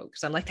that quote,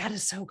 because I'm like, that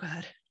is so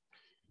good.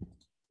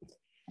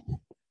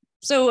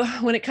 So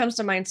when it comes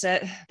to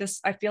mindset,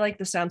 I feel like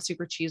this sounds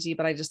super cheesy,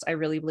 but I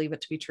really believe it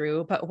to be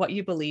true. But what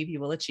you believe, you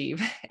will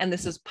achieve. And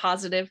this is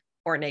positive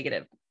or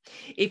negative.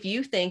 If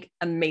you think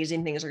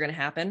amazing things are going to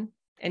happen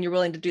and you're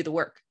willing to do the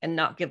work and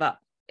not give up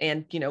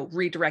and,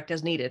 redirect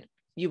as needed,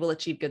 you will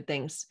achieve good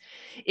things.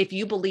 If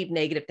you believe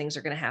negative things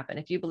are going to happen,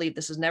 if you believe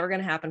this is never going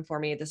to happen for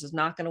me, this is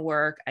not going to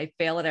work, I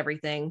fail at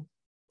everything,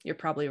 you're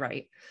probably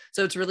right.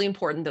 So it's really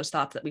important, those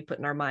thoughts that we put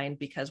in our mind,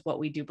 because what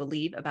we do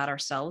believe about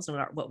ourselves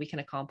and what we can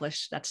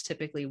accomplish, that's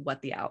typically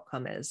what the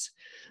outcome is.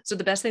 So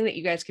the best thing that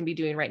you guys can be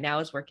doing right now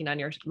is working on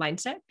your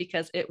mindset,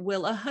 because it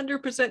will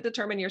 100%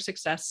 determine your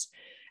success.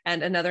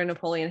 And another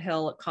Napoleon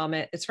Hill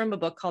comment, it's from a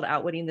book called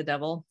Outwitting the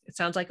Devil. It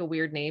sounds like a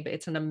weird name, but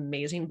it's an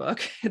amazing book.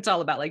 It's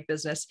all about like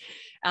business.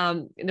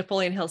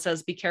 Napoleon Hill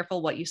says, be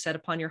careful what you set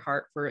upon your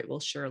heart, for it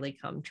will surely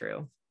come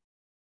true.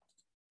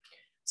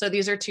 So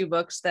these are two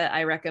books that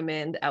I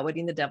recommend,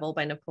 Outwitting the Devil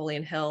by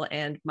Napoleon Hill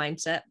and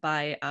Mindset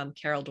by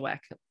Carol Dweck.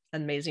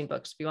 Amazing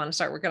books if you want to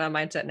start working on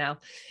mindset now.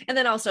 And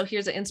then also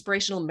here's an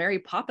inspirational Mary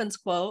Poppins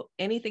quote,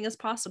 anything is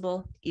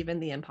possible, even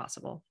the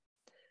impossible.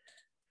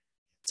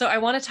 So I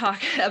want to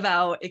talk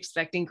about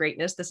expecting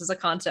greatness. This is a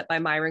concept by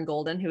Myron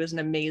Golden, who is an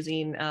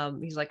amazing,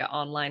 he's like an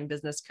online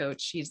business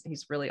coach.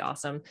 He's really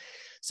awesome.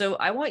 So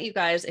I want you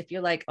guys, if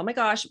you're like, oh my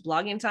gosh,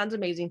 blogging sounds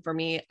amazing for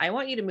me, I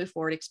want you to move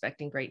forward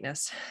expecting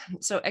greatness.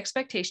 So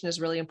expectation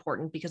is really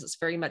important because it's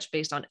very much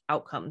based on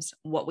outcomes,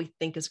 what we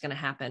think is going to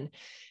happen.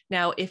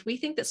 Now, if we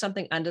think that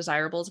something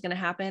undesirable is going to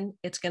happen,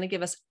 it's going to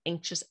give us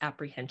anxious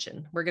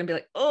apprehension. We're going to be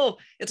like, oh,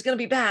 it's going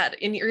to be bad.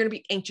 And you're going to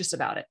be anxious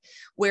about it.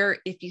 Where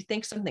if you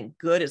think something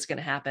good is going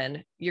to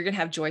happen, you're going to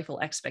have joyful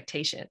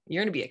expectation.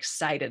 You're going to be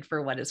excited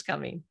for what is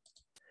coming.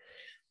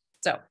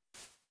 So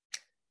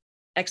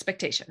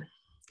expectation.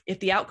 If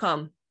the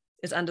outcome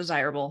is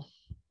undesirable,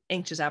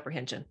 anxious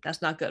apprehension,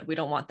 that's not good. We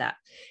don't want that,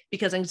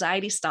 because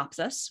anxiety stops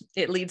us.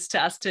 It leads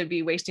to us to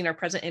be wasting our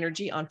present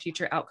energy on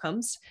future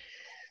outcomes.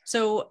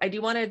 So I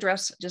do want to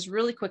address just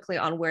really quickly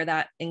on where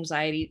that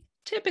anxiety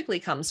typically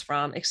comes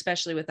from,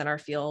 especially within our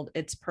field.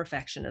 It's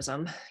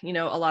perfectionism.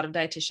 A lot of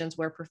dietitians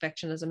wear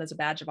perfectionism as a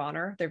badge of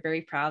honor. They're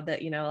very proud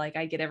that, like,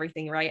 I get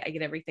everything right. I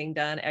get everything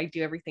done. I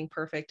do everything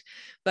perfect,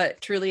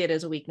 but truly it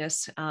is a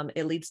weakness.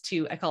 It leads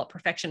to, I call it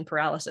perfection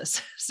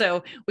paralysis.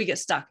 So we get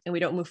stuck and we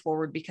don't move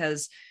forward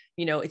because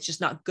it's just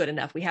not good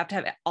enough. We have to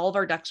have all of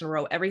our ducks in a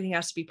row. Everything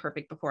has to be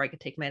perfect before I could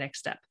take my next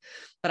step.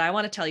 But I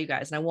want to tell you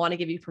guys, and I want to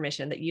give you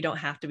permission that you don't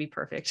have to be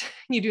perfect.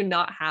 You do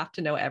not have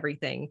to know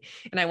everything.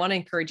 And I want to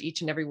encourage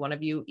each and every one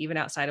of you, even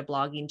outside of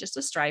blogging, just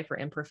to strive for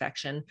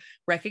imperfection,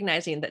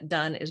 recognizing that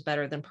done is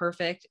better than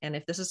perfect. And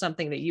if this is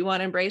something that you want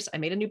to embrace, I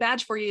made a new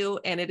badge for you,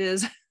 and it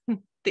is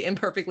the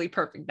imperfectly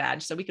perfect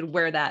badge. So we could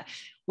wear that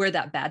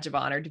badge of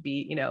honor to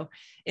be,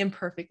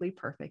 imperfectly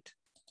perfect.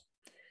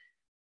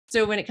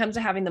 So when it comes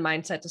to having the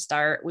mindset to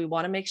start, we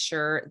want to make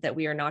sure that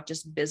we are not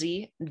just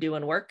busy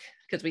doing work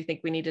because we think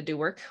we need to do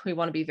work. We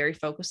want to be very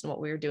focused on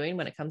what we are doing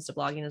when it comes to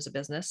blogging as a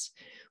business.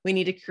 We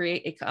need to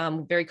create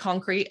a very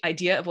concrete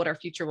idea of what our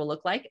future will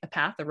look like, a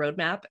path, a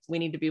roadmap. We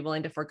need to be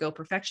willing to forego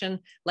perfection,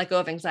 let go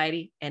of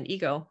anxiety and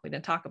ego. We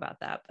didn't talk about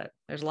that, but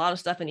there's a lot of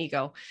stuff in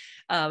ego.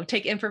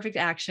 Take imperfect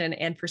action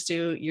and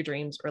pursue your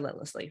dreams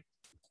relentlessly.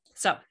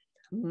 So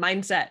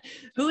mindset.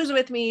 Who is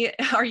with me?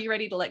 Are you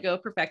ready to let go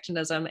of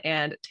perfectionism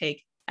and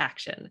take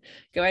action?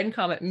 Go ahead and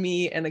comment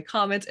me in the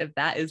comments if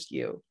that is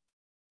you.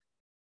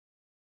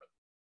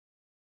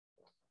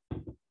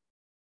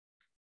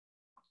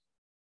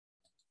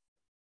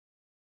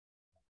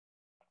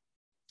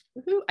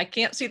 Woo-hoo. I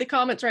can't see the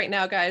comments right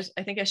now, guys.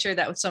 I think I shared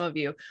that with some of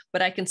you,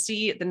 but I can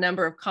see the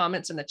number of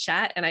comments in the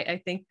chat, and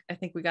I think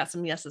we got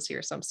some yeses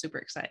here, so I'm super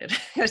excited.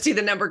 I see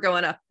the number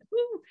going up.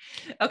 Woo.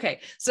 Okay,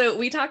 so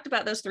we talked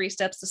about those 3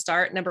 steps to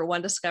start. Number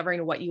 1,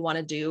 discovering what you want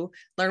to do,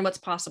 learn what's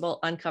possible,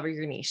 uncover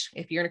your niche.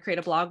 If you're going to create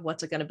a blog,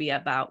 what's it going to be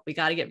about? We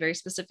got to get very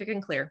specific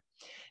and clear.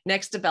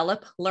 Next,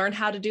 develop, learn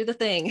how to do the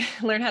thing,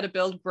 learn how to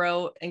build,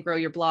 grow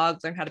your blog,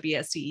 learn how to be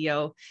a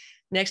CEO.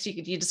 Next,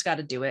 you just got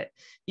to do it.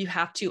 You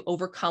have to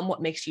overcome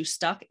what makes you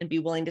stuck and be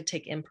willing to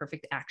take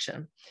imperfect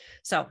action.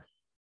 So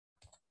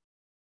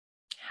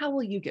how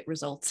will you get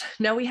results?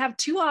 Now we have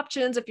 2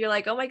 options. If you're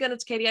like, oh my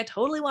goodness, Katie, I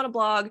totally want to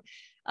blog.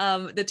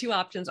 The 2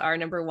 options are,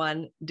 number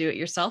 1, do it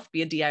yourself,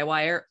 be a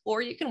DIYer,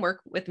 or you can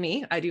work with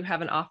me. I do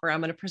have an offer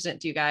I'm going to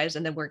present to you guys,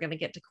 and then we're going to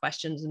get to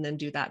questions and then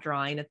do that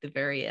drawing at the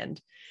very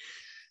end.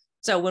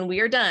 So when we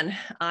are done,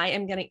 I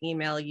am going to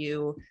email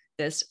you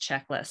this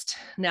checklist.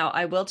 Now,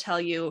 I will tell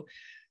you,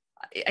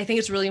 I think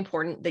it's really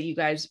important that you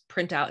guys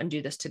print out and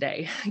do this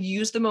today.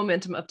 Use the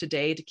momentum of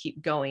today to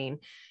keep going.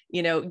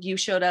 You know, you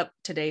showed up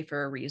today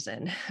for a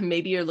reason.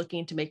 Maybe you're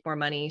looking to make more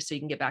money so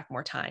you can get back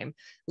more time,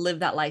 live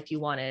that life you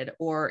wanted,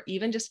 or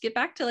even just get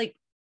back to like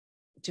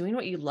doing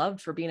what you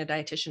loved for being a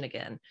dietitian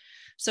again.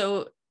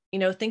 So, you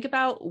know, think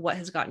about what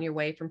has gotten your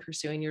way from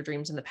pursuing your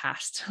dreams in the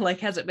past. Like,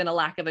 has it been a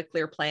lack of a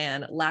clear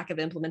plan, lack of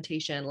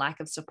implementation, lack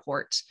of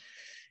support?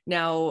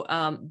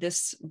 Now,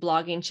 this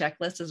blogging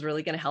checklist is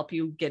really going to help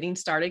you getting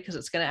started, because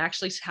it's going to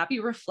actually have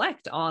you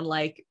reflect on,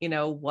 like, you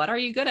know, what are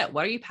you good at?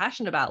 What are you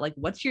passionate about? Like,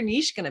 what's your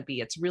niche going to be?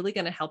 It's really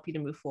going to help you to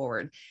move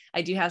forward.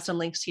 I do have some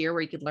links here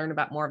where you could learn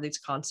about more of these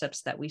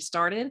concepts that we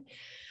started.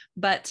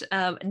 But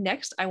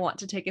next, I want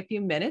to take a few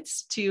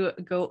minutes to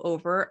go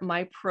over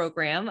my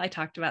program. I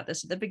talked about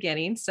this at the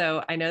beginning,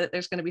 so I know that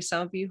there's going to be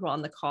some of you who are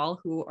on the call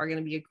who are going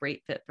to be a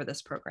great fit for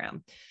this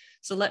program.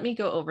 So let me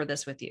go over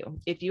this with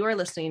you. If you are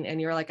listening and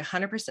you're like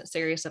 100%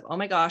 serious of, oh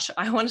my gosh,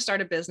 I want to start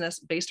a business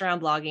based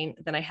around blogging,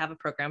 then I have a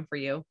program for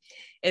you.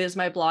 It is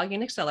my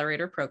Blogging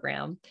Accelerator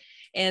program.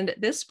 And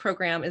this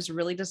program is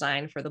really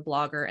designed for the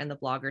blogger and the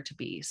blogger to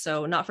be.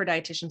 So not for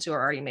dietitians who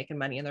are already making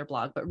money in their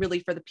blog, but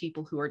really for the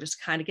people who are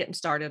just kind of getting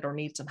started or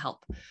need some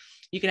help.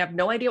 You can have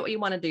no idea what you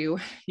want to do.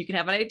 You can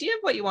have an idea of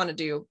what you want to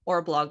do, or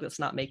a blog that's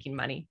not making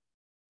money.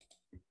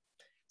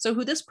 So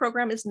who this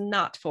program is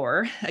not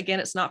for, again,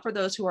 it's not for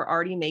those who are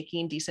already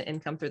making decent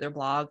income through their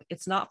blog.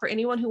 It's not for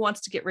anyone who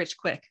wants to get rich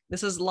quick.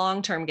 This is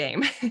long-term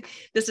game.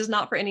 This is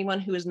not for anyone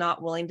who is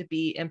not willing to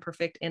be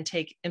imperfect and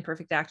take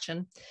imperfect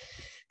action.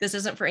 This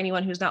isn't for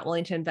anyone who's not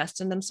willing to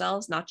invest in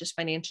themselves, not just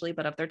financially,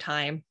 but of their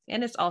time.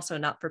 And it's also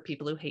not for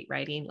people who hate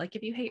writing. Like,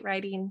 if you hate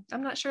writing,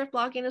 I'm not sure if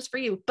blogging is for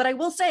you, but I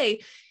will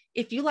say,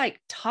 if you like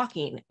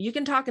talking, you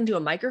can talk into a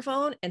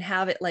microphone and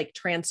have it like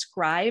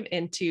transcribe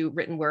into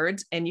written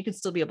words, and you can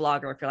still be a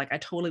blogger if you're like, I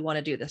totally want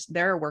to do this.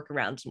 There are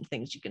workarounds and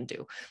things you can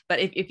do. But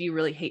if you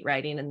really hate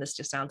writing and this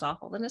just sounds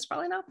awful, then it's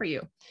probably not for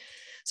you.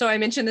 So I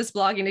mentioned this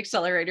Blogging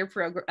Accelerator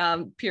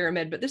program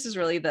pyramid, but this is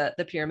really the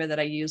pyramid that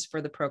I use for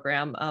the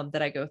program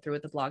that I go through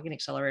with the Blogging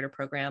Accelerator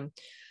program.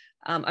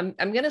 I'm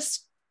going to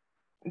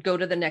go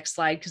to the next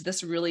slide, because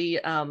this really,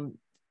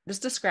 this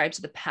describes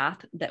the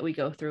path that we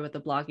go through with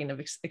the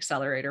Blogging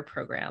Accelerator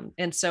program.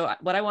 And so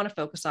what I want to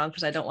focus on,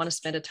 because I don't want to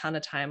spend a ton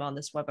of time on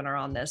this webinar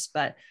on this,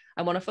 but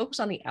I want to focus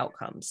on the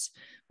outcomes.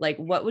 Like,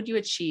 what would you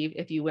achieve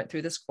if you went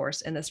through this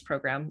course in this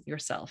program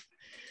yourself?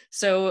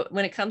 So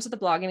when it comes to the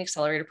Blogging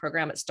Accelerator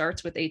program, it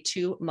starts with a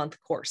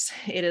 2-month course.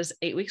 It is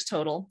 8 weeks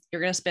total.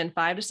 You're going to spend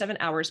 5 to 7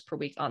 hours per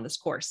week on this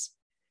course.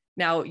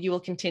 Now, you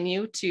will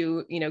continue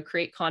to,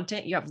 create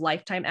content. You have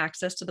lifetime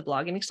access to the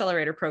Blogging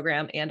Accelerator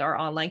program and our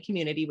online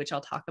community, which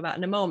I'll talk about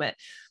in a moment.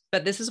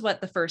 But this is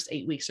what the first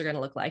 8 weeks are going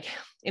to look like.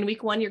 In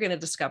week 1, you're going to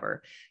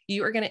discover.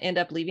 You are going to end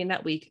up leaving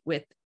that week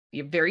with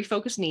a very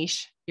focused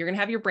niche. You're going to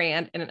have your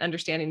brand and an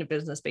understanding of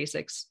business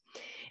basics.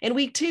 In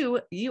week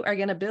 2, you are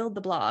going to build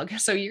the blog.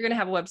 So you're going to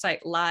have a website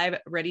live,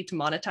 ready to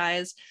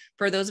monetize.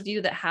 For those of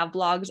you that have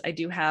blogs, I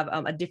do have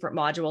a different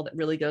module that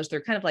really goes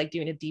through kind of like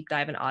doing a deep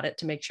dive and audit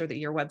to make sure that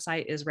your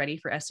website is ready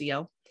for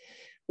SEO.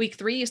 Week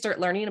 3, you start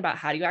learning about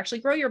how do you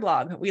actually grow your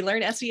blog. We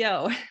learn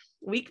SEO.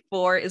 Week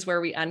 4 is where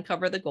we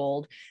uncover the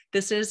gold.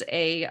 This is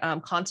a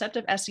concept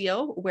of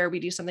SEO where we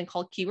do something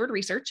called keyword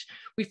research.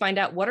 We find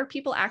out what are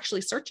people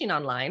actually searching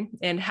online,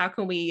 and how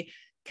can we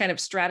kind of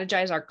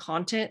strategize our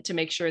content to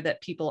make sure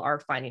that people are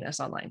finding us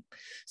online.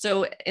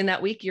 So in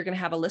that week, you're going to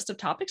have a list of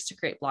topics to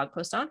create blog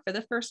posts on for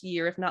the first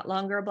year, if not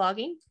longer, of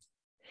blogging.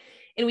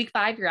 In week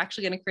 5, you're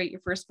actually going to create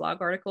your first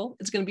blog article.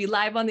 It's going to be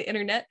live on the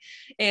internet,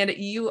 and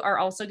you are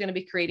also going to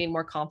be creating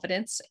more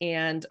confidence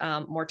and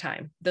more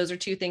time. Those are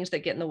 2 things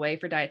that get in the way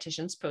for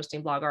dietitians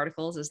posting blog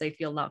articles, is they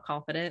feel not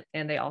confident,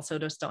 and they also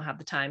just don't have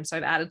the time. So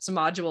I've added some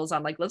modules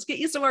on, like, let's get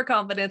you some more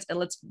confidence and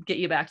let's get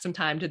you back some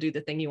time to do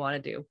the thing you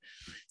want to do.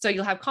 So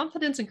you'll have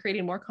confidence in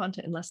creating more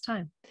content in less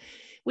time.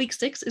 Week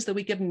 6 is the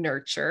week of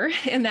nurture.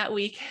 In that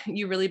week,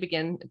 you really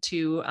begin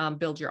to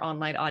build your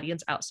online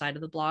audience outside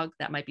of the blog.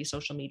 That might be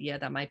social media,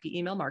 that might be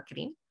email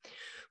marketing.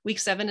 Week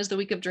 7 is the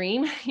week of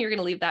dream. You're going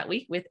to leave that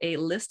week with a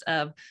list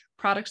of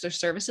products or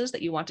services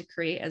that you want to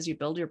create as you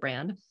build your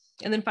brand.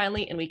 And then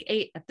finally, in week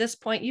 8, at this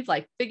point, you've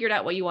like figured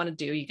out what you want to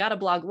do. You got a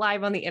blog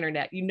live on the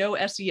internet,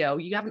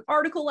 SEO, you have an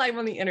article live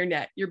on the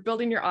internet, you're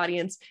building your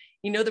audience,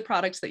 You know the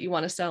products that you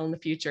want to sell in the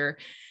future.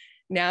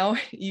 Now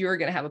you're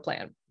going to have a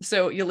plan.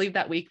 So you'll leave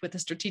that week with a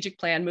strategic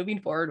plan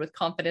moving forward with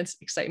confidence,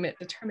 excitement,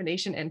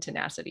 determination, and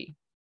tenacity.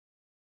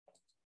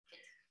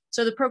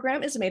 So the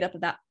program is made up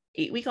of that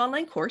 8-week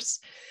online course.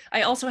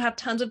 I also have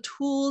tons of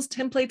tools,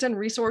 templates, and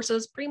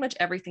resources. Pretty much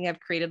everything I've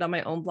created on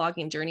my own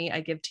blogging journey, I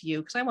give to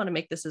you because I want to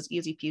make this as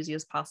easy peasy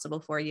as possible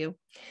for you.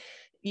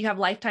 You have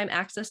lifetime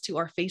access to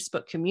our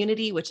Facebook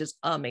community, which is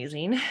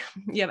amazing.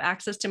 You have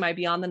access to my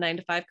Beyond the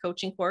 9-to-5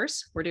 coaching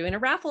course. We're doing a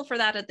raffle for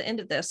that at the end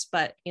of this,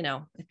 but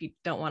if you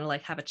don't want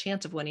to have a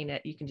chance of winning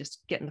it, you can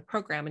just get in the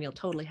program and you'll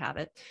totally have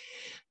it.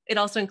 It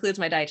also includes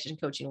my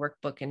dietitian coaching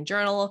workbook and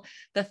journal,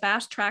 the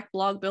Fast Track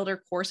Blog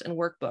Builder course and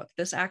workbook.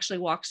 This actually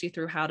walks you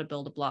through how to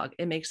build a blog.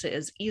 It makes it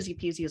as easy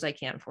peasy as I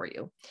can for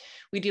you.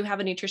 We do have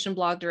a nutrition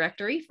blog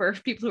directory for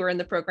people who are in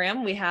the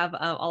program. We have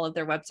all of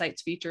their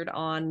websites featured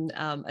on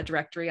a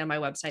directory on my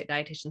website,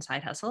 Dietitian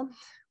Side Hustle.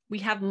 We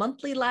have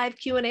monthly live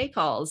Q&A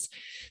calls.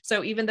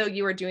 So even though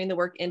you are doing the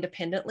work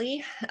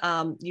independently,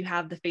 you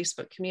have the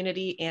Facebook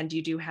community and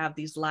you do have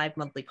these live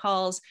monthly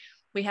calls.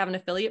 We have an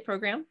affiliate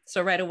program.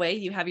 So right away,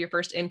 you have your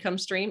first income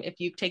stream. If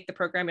you take the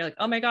program, you're like,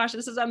 oh my gosh,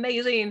 this is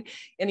amazing.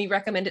 And you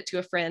recommend it to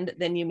a friend,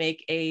 then you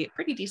make a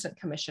pretty decent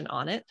commission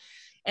on it.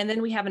 And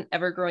then we have an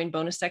ever-growing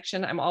bonus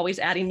section. I'm always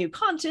adding new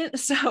content,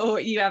 so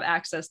you have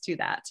access to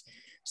that.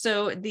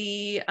 So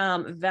the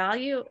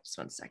value, just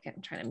one second,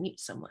 I'm trying to mute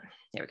someone.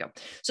 There we go.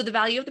 So the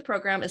value of the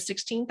program is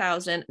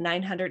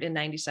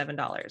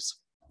 $16,997.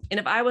 And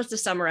if I was to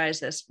summarize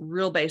this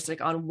real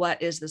basic on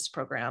what is this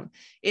program,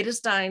 it is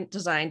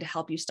designed to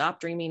help you stop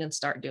dreaming and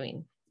start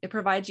doing. It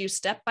provides you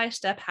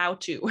step-by-step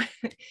how-to.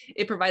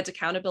 It provides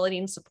accountability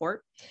and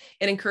support.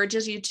 It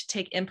encourages you to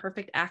take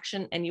imperfect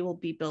action, and you will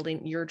be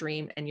building your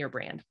dream and your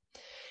brand.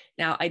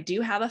 Now, I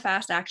do have a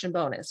fast action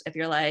bonus. If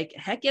you're like,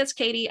 heck yes,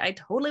 Katie, I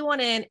totally want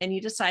in, and you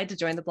decide to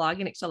join the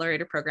Blogging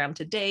Accelerator program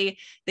today,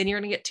 then you're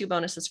going to get 2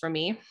 bonuses from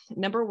me.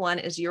 Number 1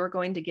 is you're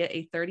going to get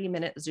a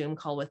 30-minute Zoom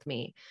call with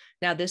me.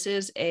 Now, this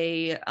is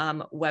a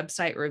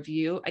website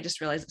review. I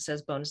just realized it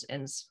says bonus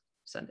ends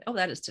Sunday. Oh,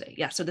 that is today.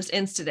 Yeah, so this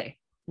ends today.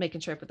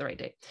 Making sure I put the right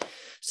date.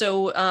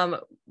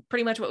 So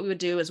pretty much what we would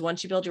do is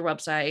once you build your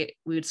website,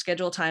 we would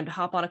schedule time to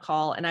hop on a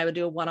call, and I would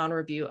do a one-on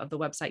review of the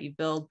website you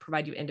build,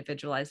 provide you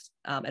individualized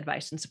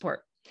advice and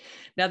support.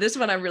 Now, this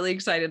one I'm really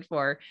excited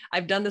for.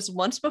 I've done this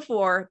once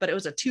before, but it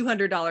was a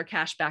 $200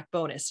 cashback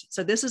bonus.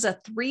 So this is a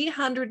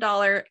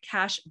 $300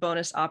 cash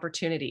bonus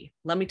opportunity.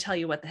 Let me tell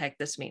you what the heck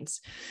this means.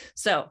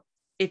 So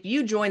if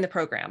you join the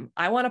program,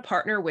 I want to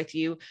partner with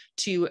you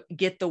to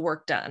get the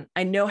work done.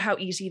 I know how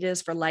easy it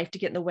is for life to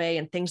get in the way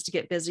and things to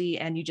get busy,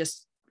 and you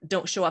just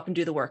don't show up and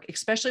do the work,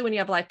 especially when you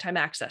have lifetime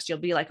access. You'll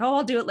be like, oh,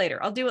 I'll do it later.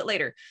 I'll do it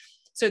later.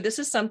 So this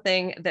is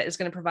something that is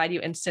going to provide you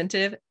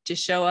incentive to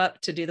show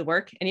up, to do the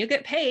work, and you'll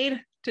get paid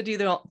to do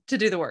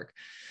the work.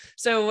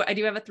 So I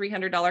do have a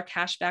 $300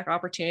 cashback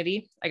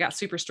opportunity. I got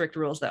super strict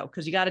rules though,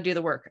 because you got to do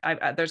the work.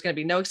 There's going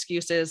to be no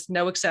excuses,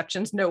 no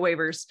exceptions, no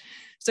waivers.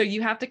 So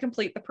you have to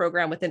complete the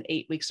program within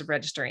 8 weeks of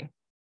registering.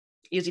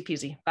 Easy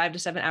peasy, 5 to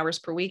 7 hours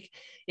per week.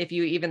 If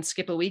you even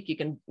skip a week, you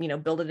can,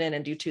 build it in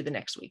and do 2 the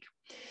next week.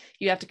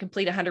 You have to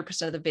complete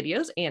 100% of the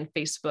videos and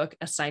Facebook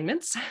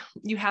assignments.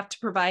 You have to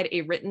provide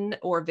a written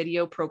or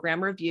video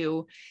program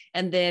review,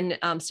 and then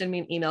send me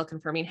an email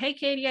confirming, hey,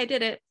 Katie, I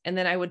did it. And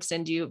then I would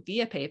send you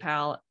via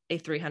PayPal a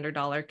 $300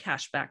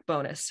 cashback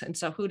bonus. And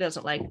so who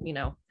doesn't like,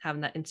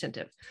 having that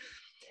incentive?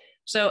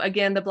 So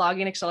again, the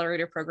Blogging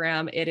Accelerator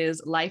program, it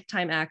is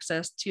lifetime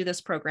access to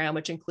this program,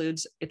 which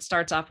includes, it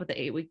starts off with the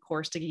 8-week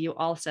course to get you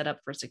all set up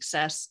for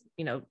success,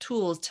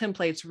 tools,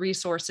 templates,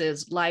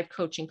 resources, live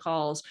coaching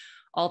calls,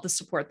 all the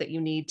support that you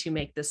need to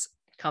make this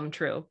come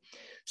true.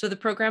 So the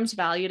program's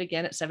valued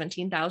again at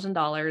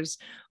 $17,000,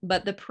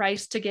 but the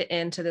price to get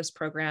into this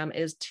program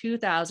is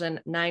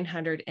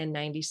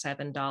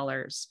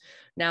 $2,997.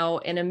 Now,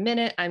 in a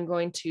minute, I'm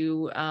going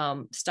to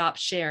stop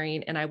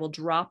sharing, and I will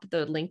drop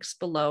the links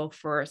below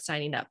for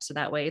signing up. So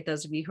that way,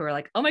 those of you who are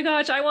like, oh my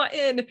gosh, I want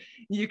in,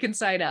 you can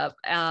sign up.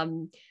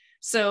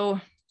 So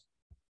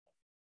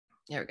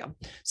there we go.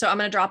 So I'm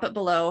going to drop it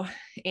below,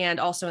 and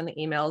also in the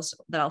emails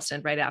that I'll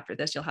send right after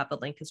this, you'll have the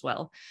link as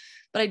well.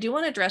 But I do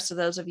want to address to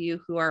those of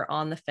you who are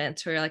on the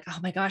fence, who are like, oh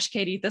my gosh,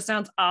 Katie, this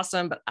sounds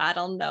awesome, but I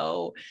don't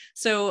know.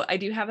 So I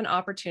do have an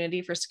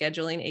opportunity for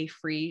scheduling a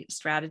free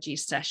strategy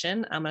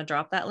session. I'm going to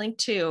drop that link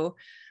too.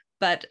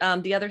 But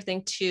the other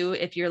thing too,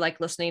 if you're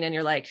like listening and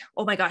you're like,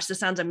 oh my gosh, this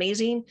sounds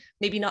amazing,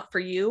 maybe not for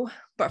you,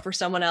 but for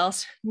someone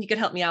else, you could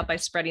help me out by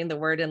spreading the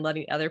word and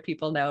letting other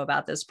people know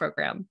about this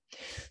program.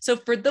 So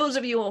for those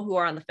of you who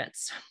are on the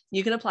fence,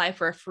 you can apply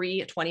for a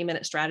free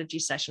 20-minute strategy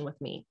session with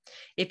me.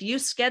 If you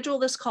schedule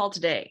this call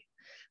today,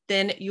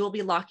 then you will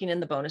be locking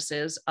in the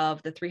bonuses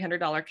of the $300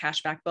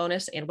 cashback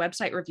bonus and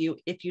website review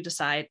if you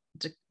decide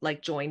to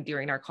join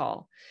during our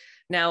call.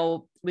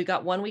 Now, we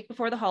got 1 week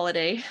before the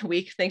holiday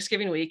week,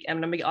 Thanksgiving week, and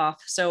I'm going to be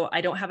off. So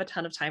I don't have a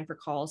ton of time for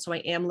calls. So I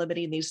am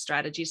limiting these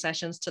strategy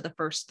sessions to the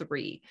first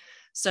 3.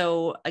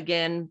 So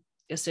again,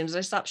 as soon as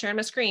I stop sharing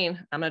my screen,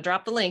 I'm going to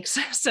drop the links.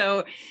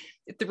 So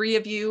 3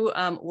 of you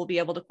will be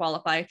able to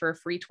qualify for a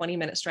free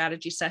 20-minute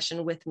strategy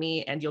session with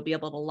me, and you'll be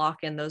able to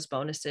lock in those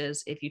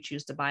bonuses if you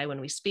choose to buy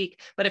when we speak.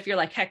 But if you're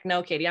like, heck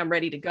no, Katie, I'm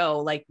ready to go,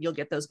 like you'll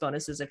get those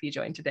bonuses if you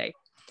join today.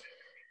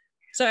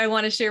 So I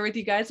want to share with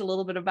you guys a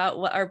little bit about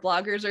what our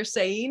bloggers are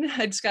saying.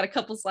 I just got a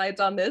couple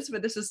slides on this,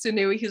 but this is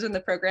Sunui, who's in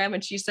the program,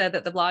 and she said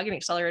that the Blogging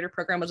Accelerator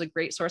program was a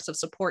great source of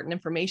support and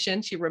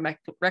information. She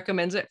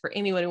recommends it for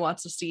anyone who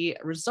wants to see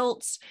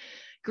results.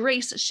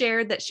 Grace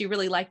shared that she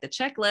really liked the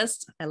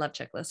checklist. I love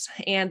checklists,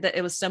 and that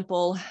it was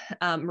simple.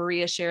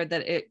 Maria shared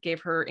that it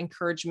gave her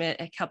encouragement,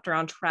 it kept her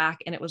on track,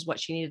 and it was what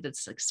she needed to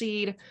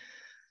succeed.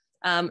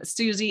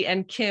 Susie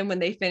and Kim, when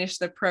they finished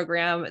the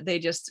program, they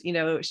just,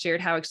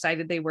 shared how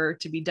excited they were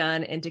to be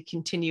done and to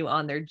continue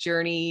on their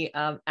journey.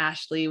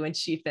 Ashley, when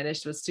she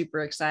finished, was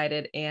super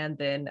excited. And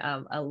then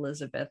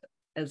Elizabeth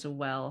as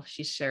well.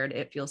 She shared,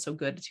 it feels so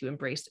good to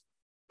embrace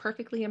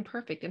perfectly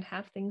imperfect and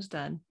have things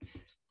done.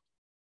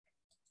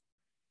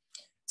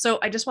 So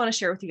I just want to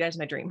share with you guys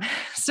my dream.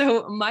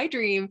 So my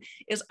dream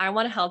is I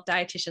want to help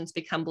dietitians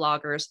become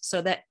bloggers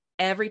so that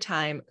every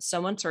time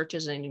someone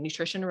searches a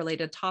nutrition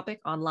related topic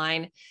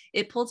online,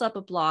 it pulls up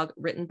a blog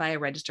written by a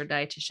registered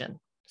dietitian.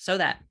 So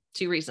that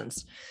 2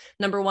 reasons.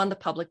 Number 1, the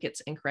public gets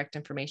incorrect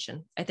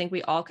information. I think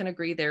we all can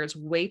agree there's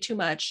way too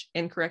much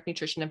incorrect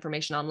nutrition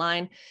information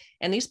online,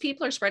 and these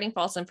people are spreading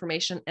false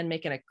information and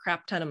making a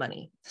crap ton of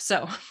money.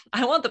 So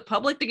I want the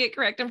public to get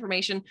correct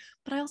information,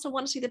 but I also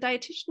want to see the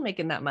dietitian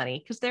making that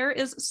money because there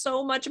is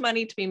so much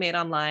money to be made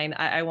online.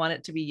 I want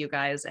it to be you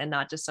guys and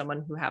not just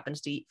someone who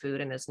happens to eat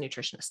food and is a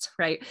nutritionist,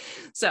 right?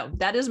 So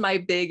that is my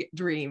big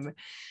dream.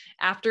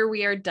 After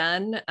we are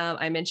done,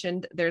 I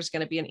mentioned there's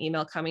going to be an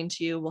email coming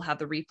to you. We'll have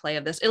the replay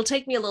of this. It'll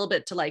take me a little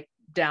bit to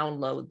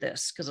download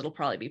this because it'll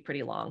probably be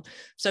pretty long.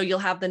 So you'll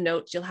have the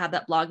notes, you'll have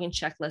that blogging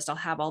checklist. I'll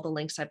have all the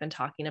links I've been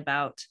talking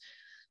about.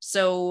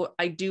 So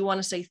I do want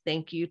to say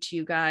thank you to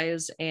you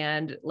guys,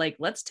 and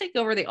let's take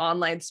over the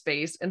online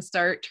space and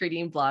start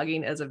treating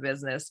blogging as a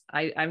business.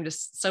 I'm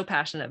just so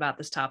passionate about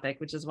this topic,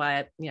 which is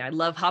why I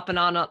love hopping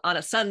on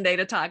a Sunday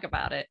to talk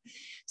about it.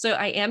 So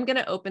I am going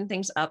to open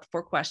things up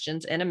for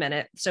questions in a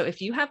minute. So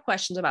if you have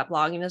questions about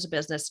blogging as a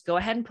business, go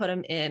ahead and put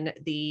them in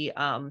the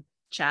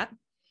chat.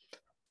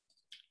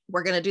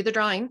 We're going to do the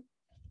drawing.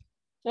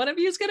 One of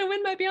you is going to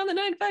win my Beyond the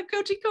 9 to 5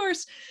 coaching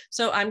course.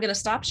 So I'm going to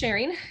stop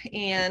sharing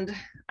and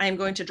I'm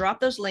going to drop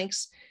those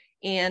links,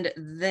 and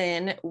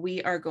then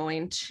we are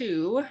going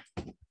to,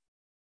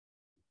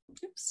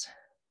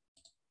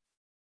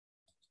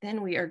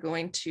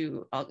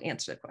 I'll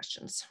answer the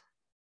questions.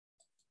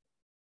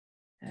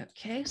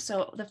 Okay,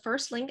 so the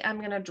first link I'm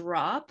going to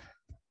drop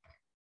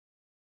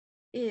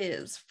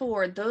is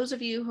for those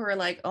of you who are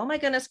like, oh my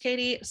goodness,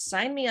 Katie,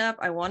 sign me up.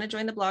 I want to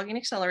join the Blogging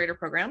Accelerator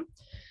program.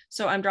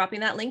 So I'm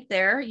dropping that link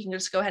there. You can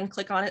just go ahead and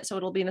click on it so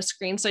it'll be in a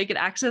screen so you can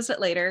access it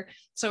later.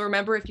 So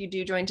remember, if you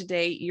do join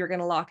today, you're going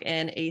to lock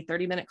in a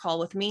 30-minute call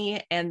with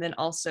me, and then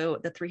also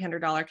the $300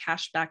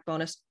 cashback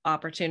bonus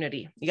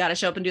opportunity. You got to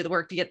show up and do the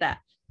work to get that.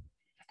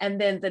 And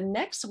then the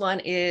next one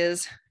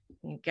is,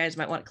 you guys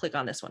might want to click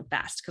on this one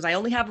fast because I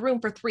only have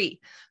room for 3.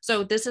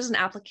 So this is an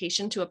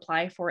application to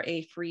apply for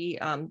a free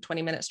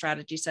 20-minute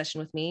strategy session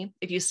with me.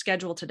 If you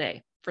schedule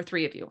today, for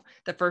 3 of you,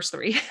 the first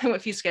 3,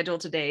 if you schedule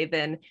today,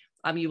 then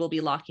you will be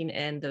locking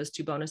in those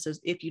 2 bonuses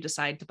if you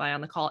decide to buy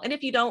on the call. And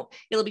if you don't,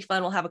 it'll be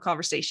fun. We'll have a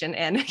conversation,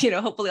 and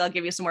hopefully I'll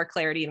give you some more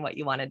clarity in what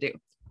you want to do.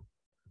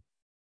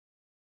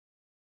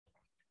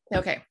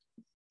 Okay,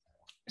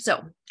 so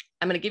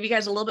I'm going to give you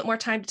guys a little bit more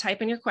time to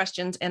type in your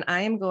questions, and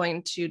I am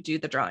going to do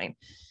the drawing.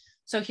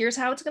 So here's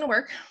how it's going to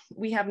work.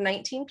 We have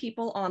 19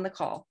 people on the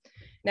call.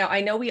 Now,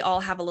 I know we all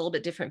have a little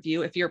bit different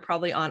view. If you're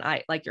probably on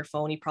your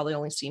phone, you probably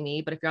only see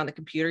me, but if you're on the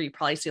computer, you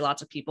probably see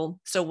lots of people.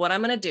 So what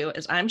I'm going to do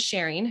is I'm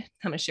going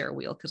to share a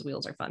wheel because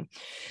wheels are fun.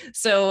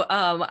 So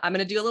I'm going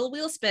to do a little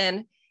wheel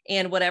spin,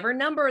 and whatever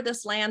number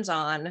this lands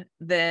on,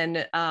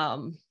 then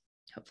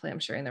hopefully I'm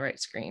sharing the right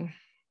screen.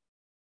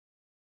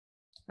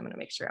 I'm going to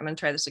make sure. I'm going to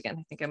try this again.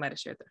 I think I might have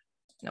shared the,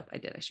 nope, I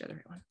did. I shared the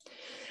right one.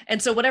 And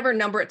so whatever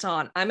number it's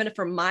on,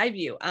 from my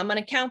view, I'm going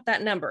to count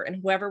that number,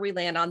 and whoever we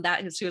land on,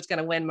 that is who is going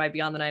to win my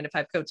Beyond the 9 to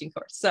 5 coaching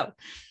course. So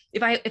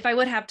if I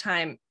would have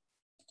time,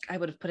 I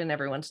would have put in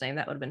everyone's name.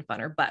 That would have been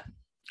funner, but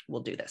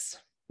we'll do this.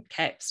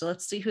 Okay. So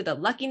let's see who the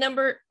lucky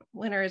number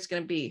winner is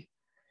going to be.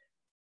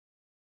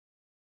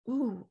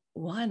 Ooh,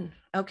 1.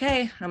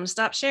 Okay. I'm going to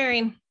stop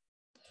sharing.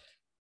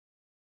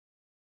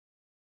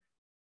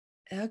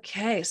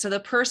 Okay, so the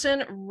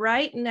person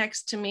right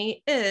next to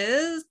me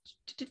is,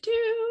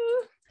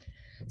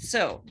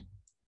 so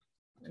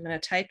I'm going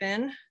to type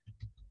in,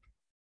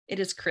 it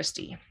is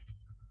Christy.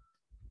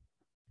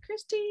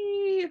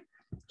 Christy,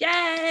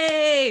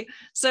 yay.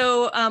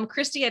 So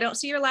Christy, I don't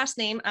see your last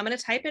name. I'm going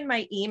to type in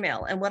my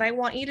email. And what I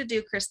want you to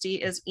do, Christy,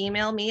 is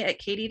email me at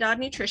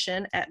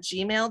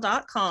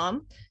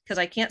katie.nutrition@gmail.com because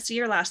I can't see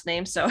your last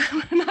name. So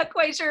I'm not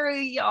quite sure who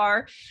you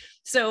are.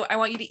 So I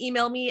want you to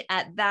email me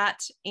at that,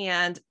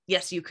 and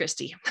yes, you,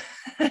 Christy.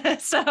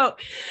 So go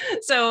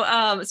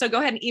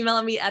ahead and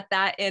email me at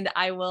that, and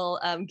I will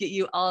get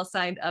you all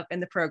signed up in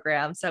the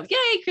program. So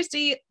yay,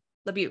 Christy.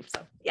 LaBeouf.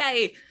 So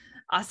yay.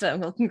 Awesome.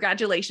 Well,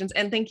 congratulations.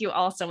 And thank you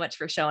all so much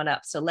for showing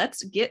up. So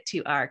let's get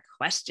to our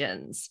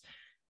questions.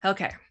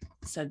 Okay.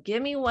 So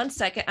give me 1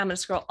 second. I'm going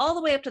to scroll all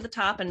the way up to the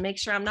top and make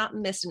sure I'm not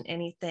missing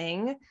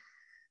anything.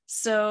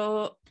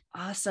 So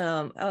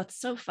awesome. Oh,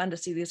 it's so fun to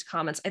see these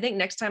comments. I think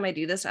next time I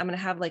do this, I'm going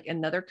to have like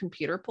another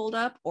computer pulled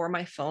up or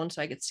my phone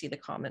so I could see the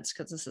comments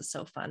because this is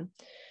so fun.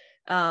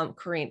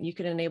 Corinne, you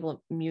can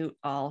enable mute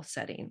all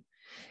setting.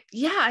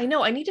 Yeah, I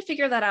know. I need to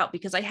figure that out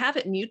because I have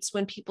it mutes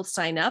when people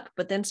sign up,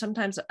 but then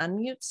sometimes it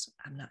unmutes.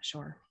 I'm not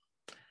sure.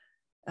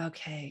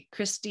 Okay.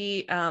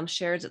 Christy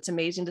shares, it's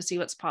amazing to see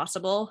what's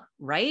possible,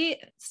 right?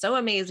 So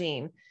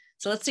amazing.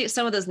 So let's see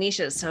some of those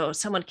niches. So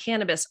someone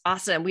cannabis,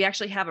 awesome. We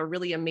actually have a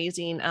really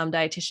amazing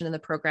dietitian in the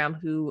program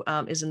who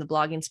is in the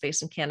blogging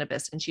space in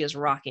cannabis, and she is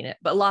rocking it,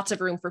 but lots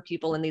of room for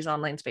people in these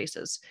online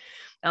spaces.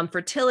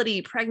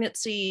 Fertility,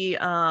 pregnancy,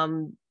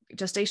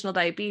 gestational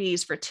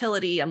diabetes,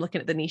 fertility. I'm looking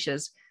at the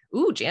niches.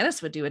 Ooh,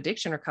 Janice would do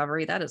addiction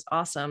recovery. That is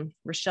awesome.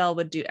 Rochelle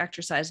would do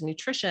exercise and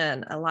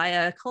nutrition.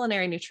 Elia,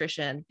 culinary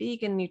nutrition,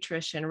 vegan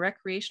nutrition,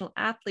 recreational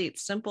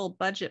athletes, simple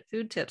budget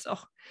food tips.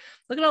 Oh,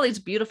 look at all these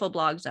beautiful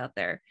blogs out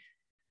there.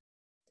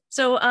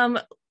 So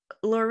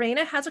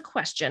Lorena has a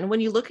question. When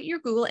you look at your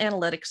Google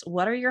Analytics,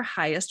 what are your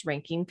highest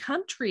ranking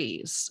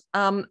countries?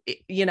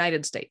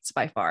 United States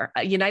by far.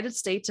 United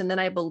States, and then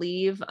I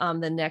believe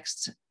the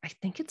next, I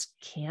think it's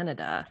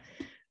Canada.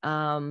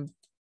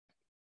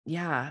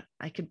 Yeah,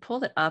 I could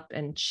pull it up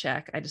and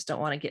check. I just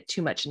don't want to get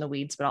too much in the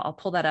weeds, but I'll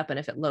pull that up. And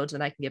if it loads,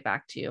 then I can get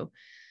back to you.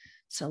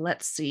 So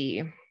let's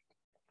see.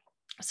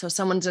 So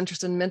someone's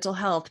interested in mental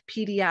health,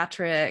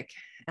 pediatric.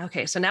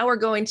 Okay, so now we're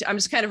going to, I'm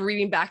just kind of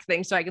reading back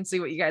things so I can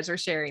see what you guys are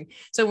sharing.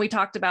 So we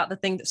talked about the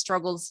thing that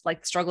struggles,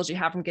 like struggles you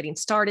have from getting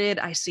started.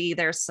 I see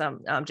there's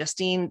some,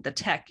 Justine, the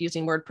tech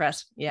using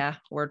WordPress. Yeah,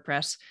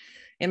 WordPress.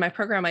 In my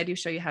program, I do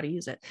show you how to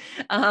use it.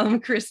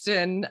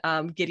 Kristen,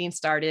 getting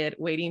started,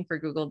 waiting for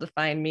Google to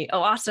find me.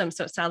 Oh, awesome.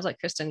 So it sounds like,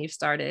 Kristen, you've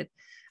started.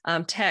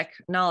 Tech,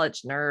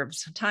 knowledge,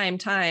 nerves,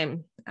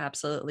 time,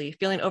 absolutely.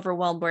 Feeling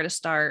overwhelmed, where to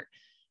start.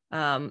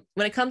 When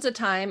it comes to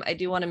time, I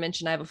do want to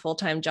mention I have a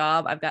full-time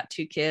job. I've got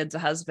 2 kids, a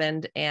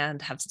husband,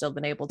 and have still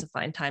been able to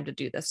find time to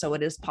do this. So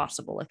it is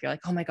possible. If you're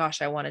like, oh my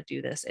gosh, I want to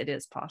do this, it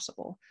is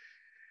possible.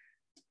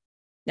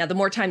 Now, the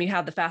more time you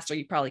have, the faster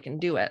you probably can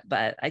do it.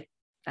 But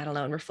I don't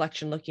know, in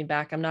reflection, looking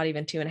back, I'm not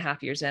even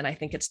 2.5 years in. I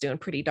think it's doing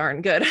pretty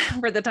darn good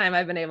for the time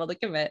I've been able to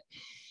commit.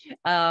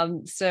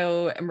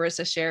 So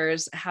Marissa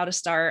shares how to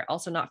start,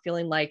 also not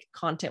feeling like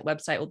content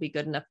website will be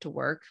good enough to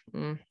work.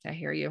 I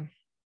hear you.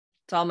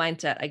 It's all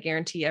mindset. I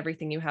guarantee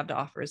everything you have to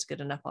offer is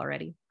good enough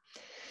already.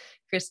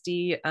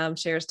 Christy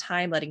shares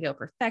time, letting go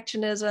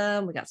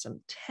perfectionism. We got some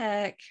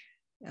tech.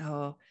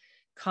 Oh,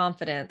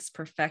 confidence,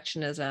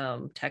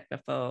 perfectionism,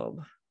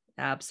 technophobe.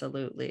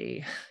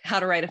 Absolutely.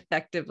 How to write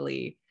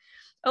effectively.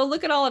 Oh,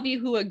 look at all of you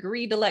who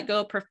agreed to let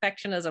go of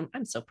perfectionism.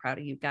 I'm so proud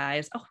of you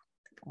guys. Oh,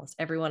 almost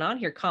everyone on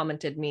here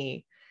commented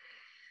me.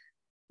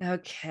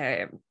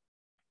 Okay.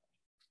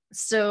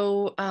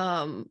 So,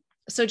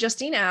 so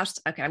Justine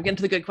asked, okay, I'm getting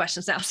to the good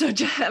questions now. So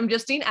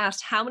Justine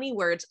asked, how many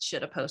words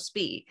should a post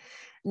be?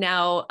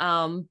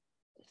 Now,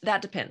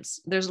 that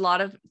depends. There's a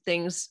lot of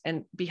things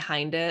and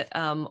behind it.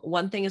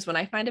 One thing is when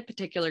I find a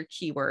particular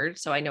keyword,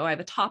 so I know I have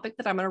a topic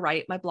that I'm going to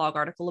write my blog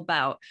article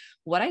about,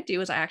 what I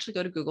do is I actually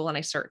go to Google and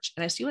I search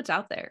and I see what's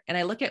out there. And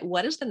I look at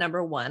what is the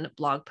 #1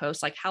 blog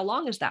post, like how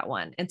long is that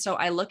one? And so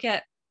I look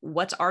at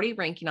what's already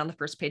ranking on the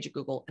first page of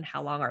Google and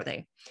how long are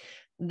they?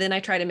 Then I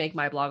try to make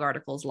my blog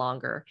articles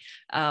longer.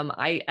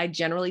 I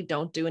generally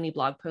don't do any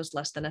blog posts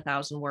less than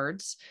 1,000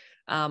 words.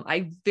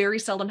 I very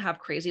seldom have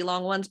crazy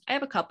long ones. I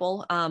have a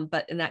couple,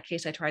 but in that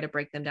case, I try to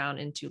break them down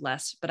into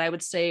less. But I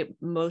would say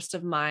most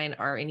of mine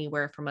are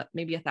anywhere from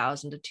maybe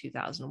 1,000 to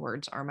 2,000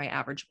 words are my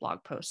average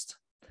blog posts.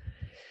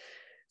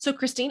 So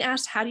Christine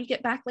asked, how do you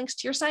get backlinks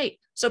to your site?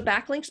 So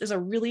backlinks is a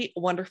really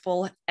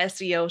wonderful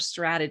SEO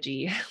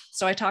strategy.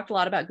 So I talked a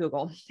lot about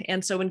Google.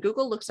 And so when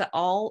Google looks at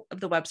all of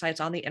the websites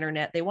on the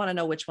internet, they want to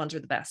know which ones are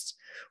the best.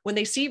 When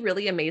they see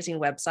really amazing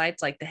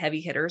websites like the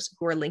heavy hitters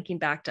who are linking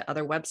back to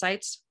other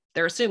websites,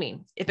 they're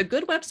assuming if a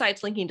good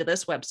website's linking to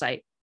this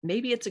website,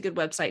 maybe it's a good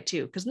website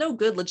too, because no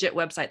good legit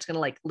website's going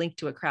to like link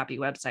to a crappy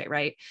website,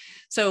 right?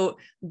 So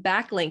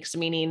backlinks,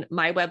 meaning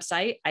my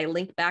website, I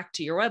link back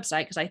to your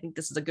website because I think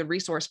this is a good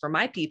resource for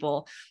my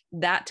people.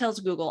 That tells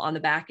Google on the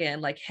back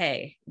end, like,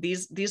 hey,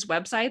 these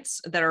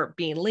websites that are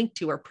being linked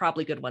to are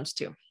probably good ones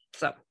too.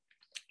 So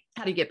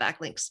how do you get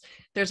backlinks?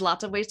 There's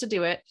lots of ways to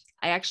do it.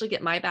 I actually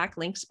get my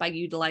backlinks by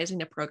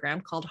utilizing a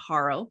program called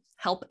Haro,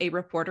 Help a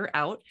Reporter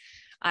Out.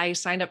 I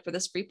signed up for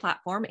this free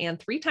platform, and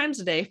 3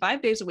 times a day,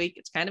 5 days a week,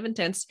 it's kind of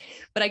intense,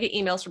 but I get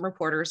emails from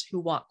reporters who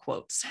want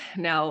quotes.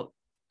 Now,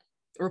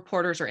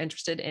 reporters are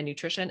interested in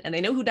nutrition and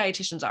they know who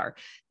dietitians are.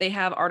 They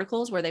have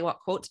articles where they want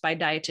quotes by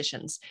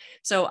dietitians.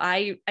 So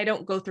I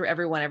don't go through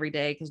everyone every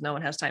day because no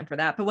one has time for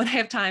that. But when I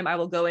have time, I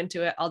will go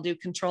into it. I'll do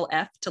Control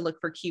F to look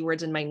for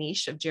keywords in my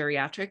niche of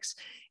geriatrics.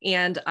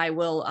 And I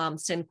will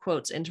send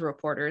quotes into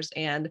reporters.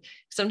 And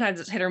sometimes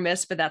it's hit or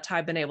miss, but that's how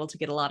I've been able to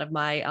get a lot of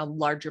my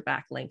larger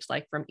backlinks,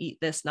 like from Eat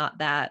This, Not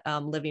That,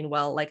 Living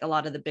Well, like a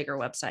lot of the bigger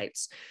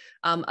websites.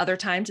 Other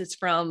times it's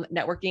from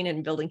networking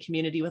and building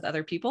community with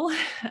other people.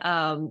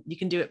 You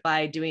can do it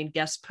by doing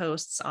guest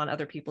posts on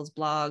other people's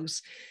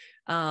blogs.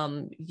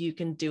 You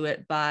can do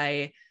it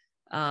by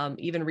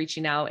even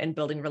reaching out and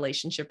building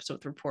relationships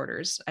with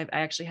reporters. I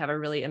actually have a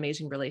really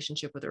amazing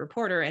relationship with a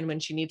reporter. And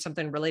when she needs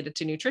something related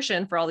to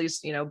nutrition for all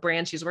these,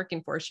 brands she's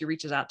working for, she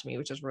reaches out to me,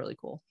 which is really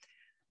cool.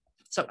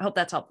 So I hope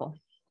that's helpful.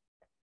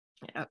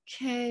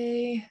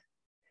 Okay.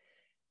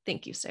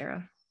 Thank you,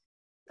 Sarah.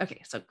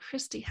 Okay, so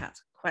Christy has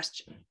a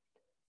question.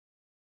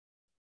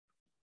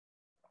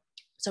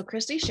 So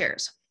Christy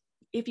shares,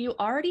 if you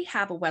already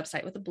have a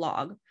website with a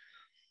blog,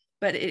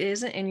 but it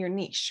isn't in your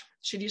niche,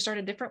 should you start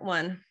a different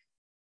one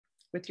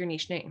with your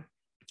niche name?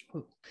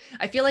 Ooh.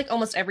 I feel like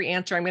almost every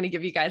answer I'm going to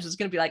give you guys is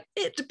going to be like,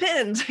 it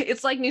depends.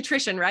 It's like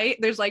nutrition, right?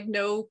 There's like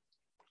no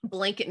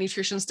blanket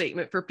nutrition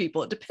statement for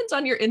people. It depends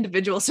on your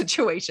individual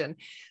situation.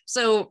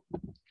 So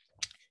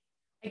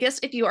I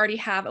guess if you already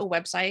have a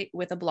website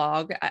with a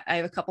blog, I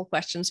have a couple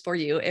questions for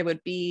you. It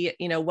would be,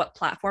 what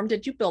platform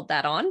did you build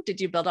that on?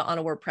 Did you build it on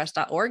a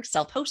WordPress.org,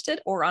 self-hosted,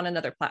 or on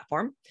another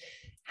platform?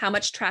 How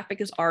much traffic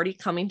is already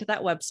coming to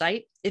that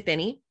website, if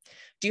any?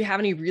 Do you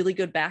have any really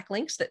good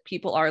backlinks that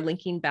people are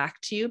linking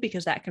back to you?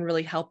 Because that can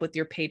really help with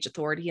your page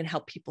authority and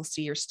help people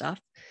see your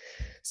stuff.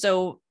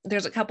 So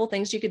there's a couple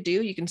things you could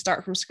do. You can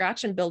start from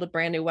scratch and build a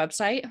brand new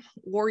website,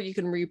 or you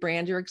can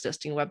rebrand your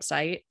existing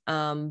website.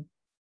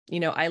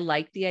 I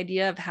like the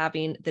idea of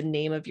having the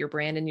name of your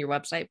brand in your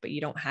website, but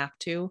you don't have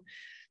to.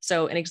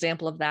 So an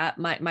example of that,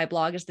 my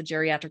blog is The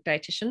Geriatric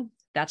Dietitian.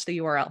 That's the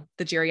URL,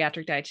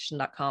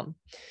 thegeriatricdietitian.com.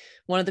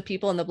 One of the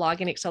people in the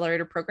Blogging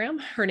Accelerator program,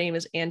 her name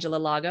is Angela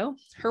Lago.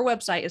 Her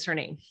website is her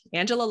name,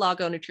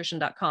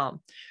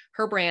 angelalagonutrition.com.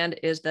 Her brand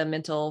is the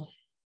Mental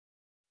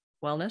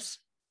Wellness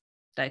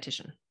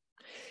Dietitian.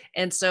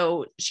 And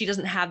so she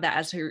doesn't have that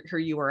as her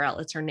URL,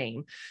 it's her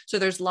name. So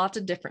there's lots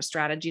of different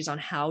strategies on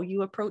how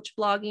you approach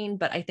blogging,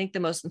 but I think the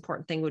most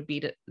important thing would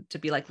be to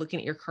be like looking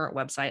at your current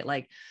website,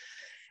 like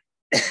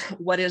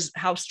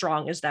how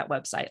strong is that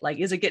website? Like,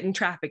 is it getting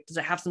traffic? Does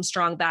it have some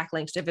strong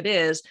backlinks? If it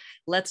is,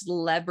 let's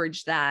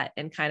leverage that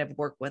and kind of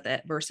work with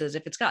it, versus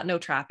if it's got no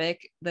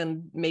traffic,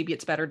 then maybe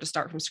it's better to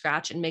start from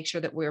scratch and make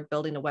sure that we're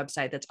building a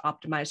website that's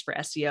optimized for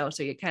SEO.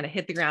 So you kind of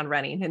hit the ground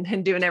running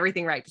and doing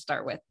everything right to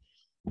start with.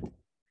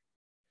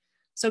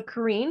 So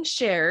Corrine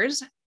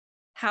shares,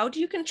 how do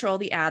you control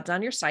the ads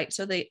on your site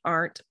so they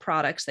aren't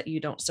products that you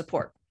don't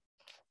support?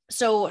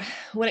 So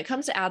when it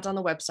comes to ads on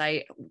the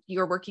website,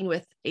 you're working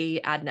with a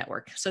ad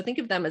network. So think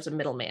of them as a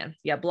middleman.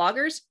 You have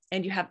bloggers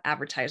and you have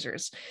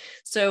advertisers.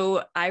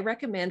 So I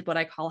recommend what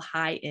I call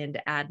high-end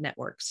ad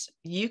networks.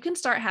 You can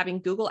start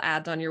having Google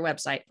ads on your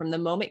website from the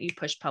moment you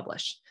push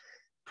publish.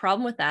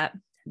 Problem with that,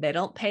 they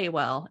don't pay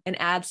well and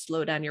ads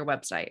slow down your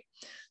website.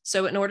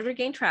 So in order to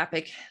gain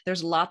traffic,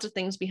 there's lots of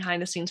things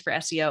behind the scenes for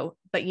SEO,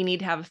 but you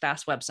need to have a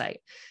fast website.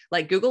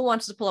 Like Google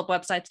wants to pull up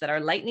websites that are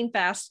lightning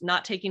fast,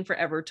 not taking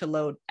forever to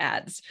load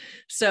ads.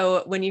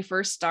 So when you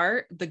first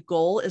start, the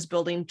goal is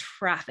building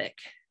traffic.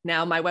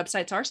 Now my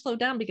websites are slowed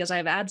down because I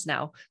have ads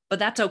now, but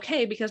that's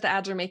okay because the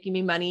ads are making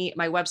me money.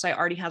 My website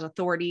already has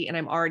authority and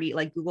I'm already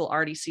like, Google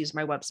already sees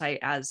my website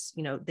as,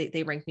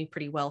 they rank me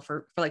pretty well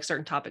for like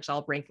certain topics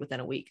I'll rank within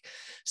a week.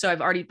 So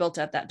I've already built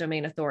up that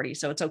domain authority.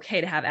 So it's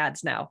okay to have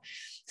ads now.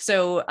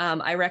 So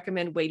I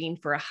recommend waiting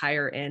for a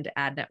higher end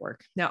ad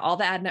network. Now, all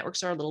the ad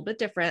networks are a little bit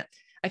different.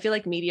 I feel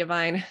like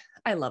Mediavine,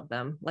 I love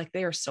them. Like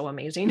they are so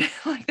amazing.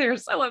 Like they're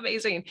so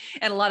amazing.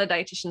 And a lot of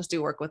dietitians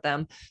do work with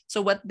them.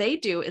 So what they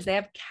do is they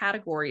have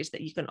categories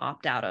that you can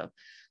opt out of.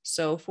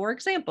 So for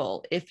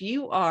example, if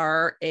you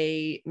are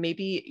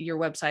maybe your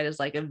website is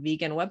like a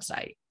vegan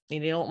website,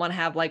 and you don't want to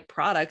have like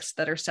products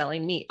that are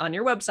selling meat on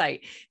your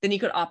website, then you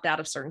could opt out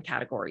of certain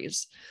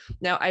categories.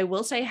 Now, I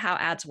will say how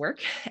ads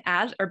work.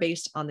 Ads are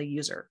based on the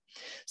user.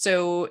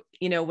 So,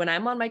 when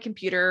I'm on my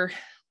computer,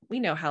 we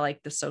know how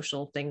like the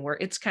social thing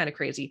works. It's kind of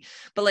crazy,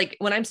 but like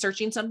when I'm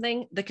searching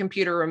something, the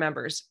computer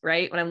remembers,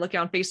 right? When I'm looking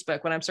on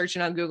Facebook, when I'm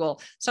searching on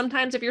Google,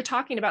 sometimes if you're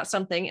talking about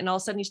something and all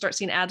of a sudden you start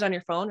seeing ads on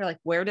your phone, you're like,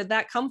 where did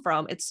that come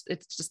from? It's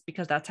just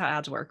because that's how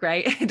ads work,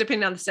 right?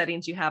 Depending on the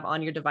settings you have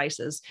on your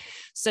devices.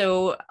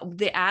 So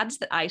the ads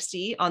that I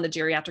see on the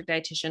Geriatric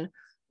Dietitian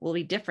will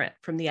be different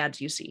from the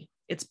ads you see.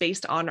 It's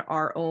based on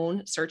our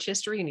own search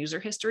history and user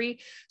history.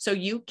 So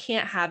you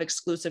can't have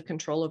exclusive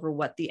control over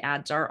what the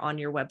ads are on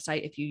your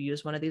website. If you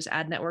use one of these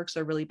ad networks,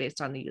 they're really based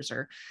on the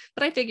user.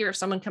 But I figure if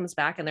someone comes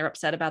back and they're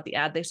upset about the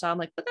ad they saw, I'm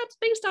like, but that's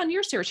based on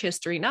your search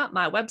history, not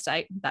my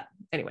website. But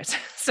anyways,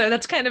 so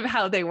that's kind of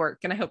how they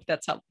work. And I hope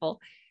that's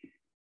helpful.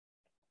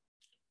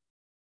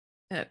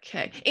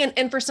 Okay.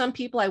 And for some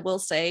people, I will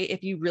say,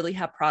 if you really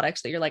have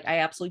products that you're like, I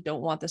absolutely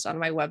don't want this on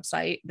my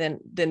website,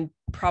 then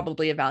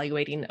probably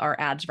evaluating are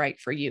ads right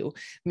for you.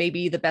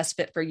 Maybe the best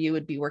fit for you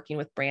would be working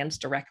with brands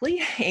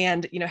directly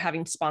and,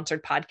 having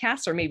sponsored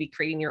podcasts, or maybe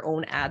creating your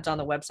own ads on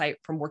the website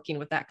from working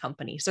with that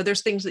company. So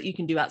there's things that you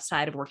can do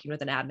outside of working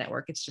with an ad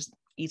network. It's just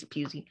easy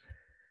peasy.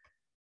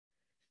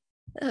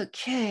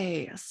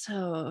 Okay.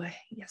 So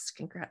yes,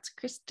 congrats,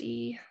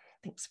 Christy.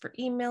 Thanks for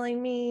emailing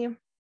me.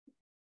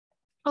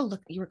 Oh,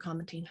 look, you were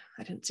commenting.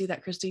 I didn't see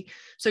that, Christy.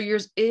 So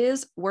yours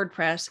is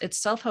WordPress. It's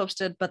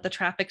self-hosted, but the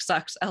traffic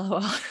sucks,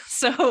 LOL.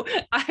 So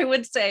I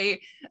would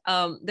say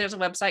there's a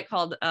website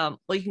called,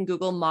 you can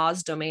Google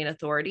Moz Domain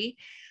Authority,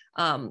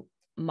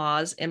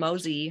 Moz,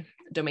 M-O-Z,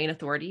 Domain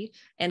Authority,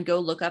 and go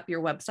look up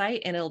your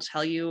website and it'll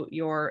tell you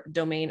your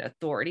domain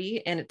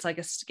authority. And it's like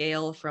a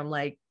scale from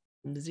like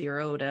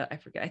 0 to, I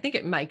forget, I think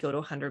it might go to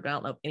 100, but I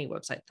don't know any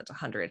website that's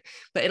 100,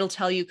 but it'll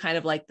tell you kind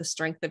of like the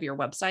strength of your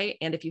website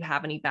and if you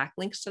have any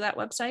backlinks to that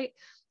website.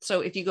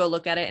 So if you go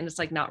look at it and it's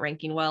like not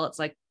ranking well, it's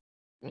like,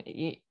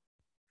 I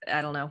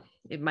don't know,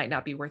 it might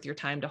not be worth your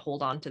time to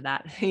hold on to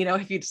that,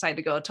 if you decide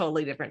to go a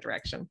totally different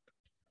direction.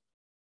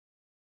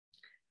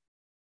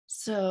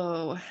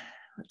 So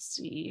let's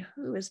see,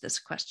 who is this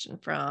question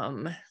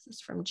from? Is this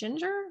from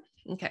Ginger?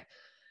 Okay.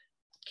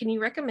 Can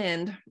you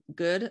recommend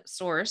good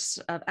source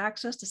of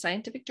access to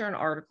scientific journal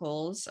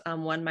articles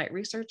one might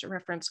research or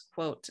reference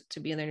quote to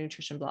be in their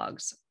nutrition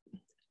blogs?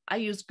 I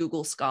use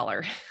Google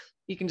Scholar.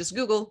 You can just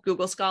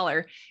Google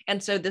Scholar.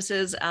 And so this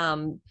is,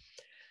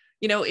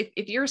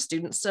 if you're a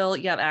student still,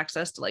 you have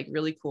access to like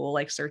really cool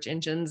like search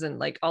engines and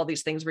like all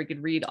these things where you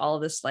could read all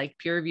of this like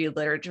peer-reviewed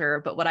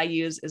literature. But what I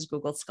use is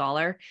Google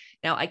Scholar.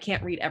 Now I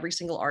can't read every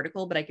single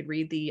article, but I could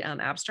read the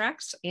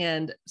abstracts,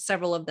 and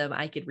several of them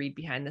I could read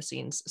behind the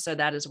scenes. So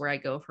that is where I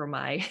go for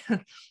my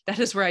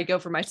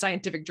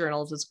scientific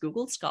journals, is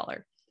Google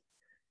Scholar.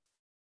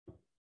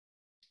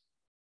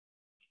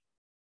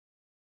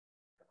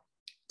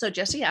 So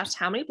Jesse asked,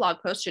 how many blog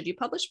posts should you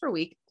publish per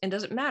week? And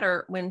does it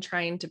matter when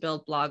trying to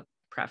build blog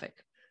traffic?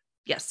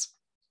 Yes,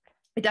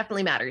 it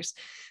definitely matters.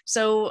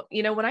 So,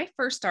 when I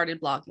first started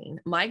blogging,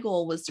 my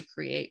goal was to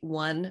create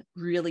one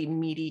really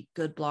meaty,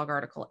 good blog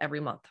article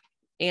every month.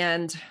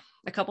 And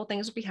a couple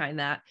things behind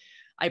that.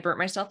 I burnt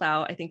myself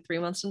out. I think 3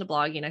 months into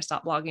blogging, I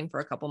stopped blogging for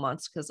a couple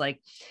months because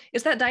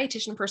it's that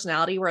dietitian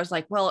personality where I was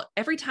like, well,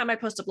 every time I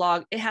post a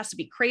blog, it has to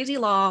be crazy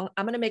long.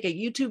 I'm going to make a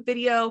YouTube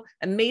video,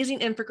 amazing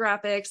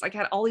infographics. I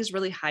had all these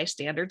really high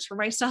standards for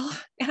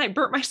myself and I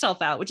burnt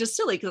myself out, which is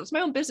silly because it's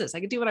my own business.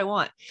 I can do what I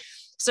want.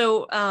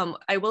 So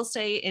I will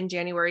say in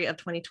January of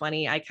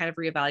 2020, I kind of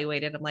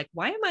reevaluated. I'm like,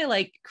 why am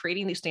I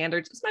creating these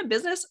standards? It's my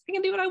business. I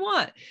can do what I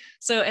want.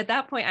 So at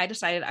that point, I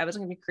decided I was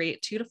going to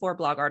create 2 to 4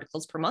 blog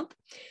articles per month,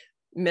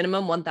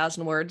 minimum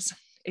 1,000 words.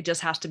 It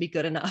just has to be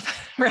good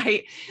enough,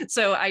 right?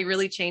 So I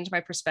really changed my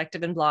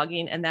perspective in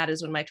blogging. And that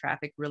is when my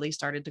traffic really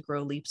started to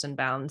grow leaps and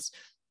bounds.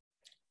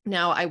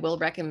 Now, I will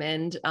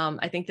recommend,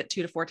 I think that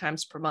 2 to 4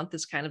 times per month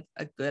is kind of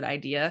a good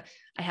idea.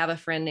 I have a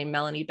friend named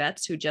Melanie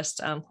Betts who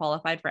just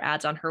qualified for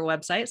ads on her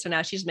website. So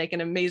now she's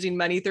making amazing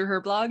money through her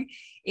blog,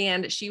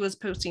 and she was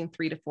posting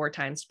 3 to 4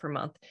 times per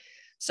month.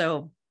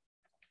 So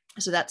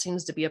that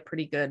seems to be a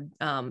pretty good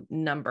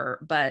number,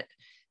 but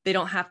they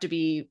don't have to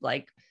be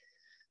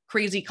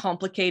crazy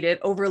complicated,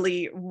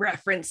 overly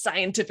referenced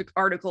scientific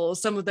articles.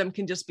 Some of them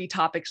can just be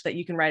topics that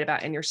you can write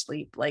about in your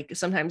sleep.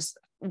 Sometimes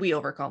we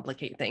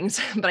overcomplicate things,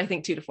 but I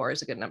think 2 to 4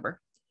 is a good number.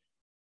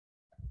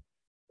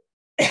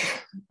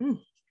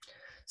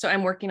 So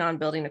I'm working on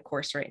building a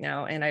course right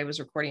now, and I was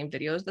recording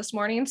videos this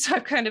morning. So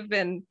I've kind of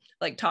been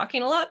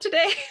talking a lot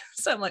today.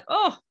 So I'm like,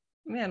 oh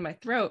man, my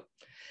throat.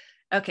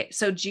 Okay.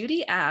 So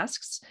Judy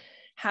asks,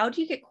 how do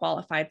you get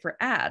qualified for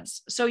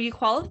ads? So you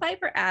qualify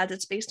for ads,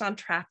 it's based on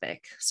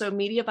traffic. So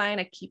Mediavine,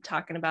 I keep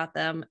talking about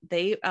them.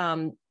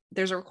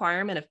 There's a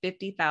requirement of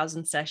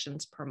 50,000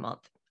 sessions per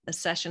month. A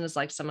session is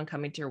like someone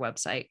coming to your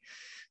website.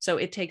 So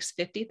it takes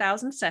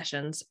 50,000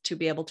 sessions to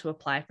be able to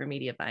apply for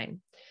Mediavine.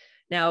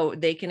 Now,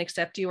 they can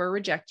accept you or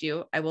reject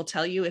you. I will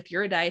tell you, if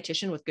you're a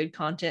dietitian with good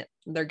content,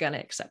 they're going to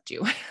accept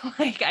you.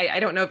 I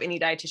don't know of any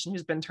dietitian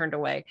who's been turned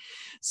away.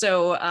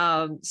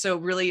 So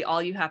really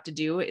all you have to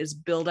do is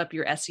build up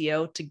your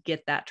SEO to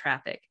get that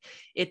traffic.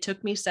 It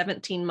took me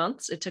 17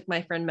 months. It took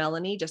my friend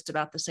Melanie just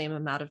about the same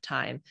amount of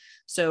time.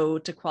 So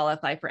to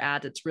qualify for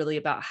ads, it's really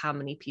about how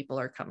many people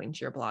are coming to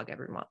your blog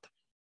every month.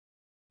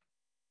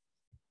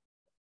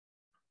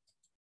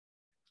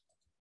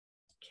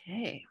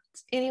 Okay.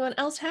 Does anyone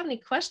else have any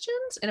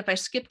questions? And if I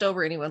skipped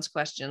over anyone's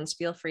questions,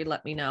 feel free to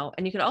let me know.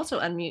 And you can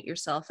also unmute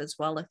yourself as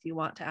well if you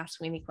want to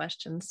ask me any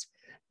questions.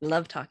 I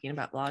love talking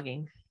about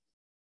blogging.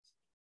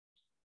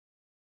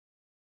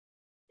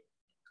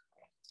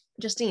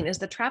 Justine, is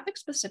the traffic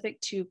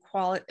specific to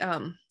quality?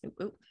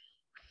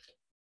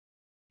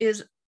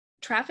 Is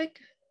traffic,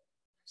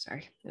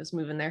 sorry, it was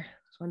moving there.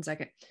 1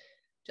 second.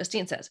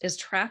 Justine says, is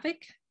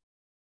traffic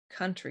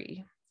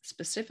country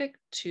specific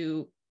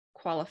to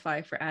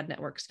qualify for ad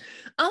networks?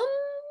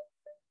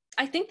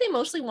 I think they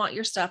mostly want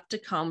your stuff to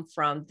come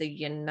from the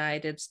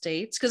United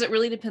States because it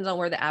really depends on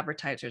where the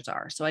advertisers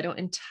are. So I don't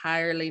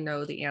entirely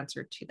know the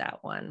answer to that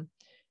one.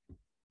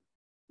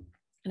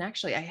 And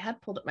actually, I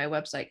had pulled up my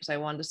website because I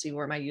wanted to see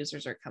where my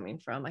users are coming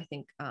from. I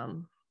think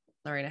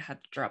Lorena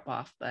had to drop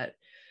off, but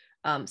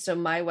so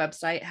my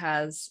website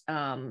has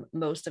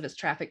most of its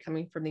traffic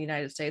coming from the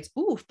United States,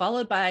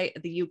 followed by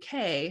the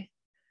UK,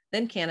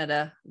 then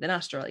Canada, then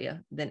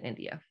Australia, then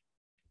India.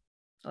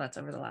 So that's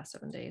over the last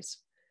 7 days.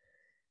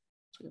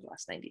 So the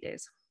last 90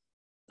 days.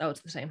 Oh,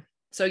 it's the same.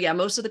 So yeah,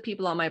 most of the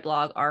people on my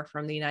blog are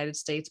from the United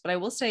States, but I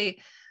will say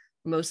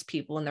most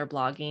people in their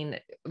blogging,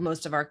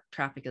 most of our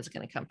traffic is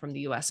going to come from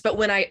the US. But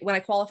when I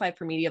qualified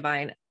for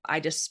Mediavine, I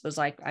just was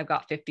like, I've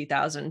got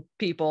 50,000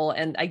 people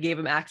and I gave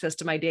them access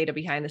to my data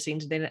behind the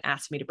scenes. They didn't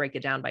ask me to break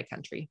it down by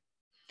country.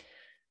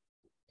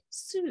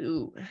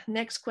 So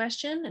next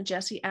question,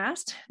 Jesse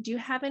asked, do you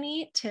have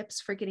any tips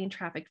for getting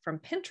traffic from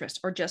Pinterest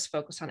or just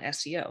focus on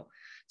SEO?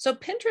 So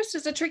Pinterest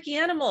is a tricky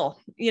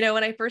animal. You know,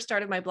 when I first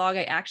started my blog,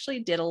 I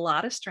actually did a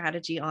lot of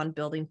strategy on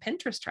building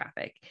Pinterest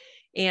traffic.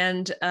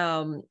 And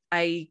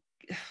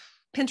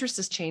Pinterest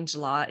has changed a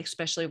lot,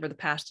 especially over the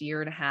past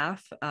year and a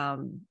half,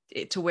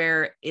 to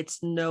where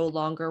it's no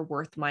longer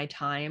worth my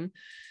time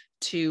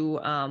to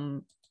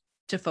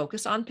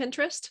focus on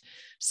Pinterest.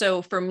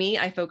 So for me,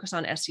 I focus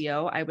on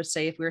SEO. I would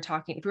say if we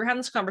were having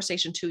this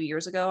conversation 2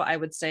 years ago, I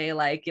would say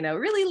like, you know,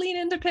 really lean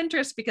into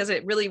Pinterest because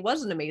it really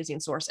was an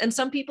amazing source. And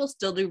some people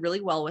still do really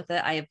well with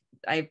it. I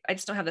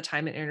just don't have the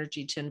time and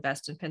energy to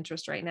invest in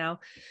Pinterest right now.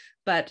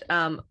 But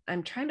I'm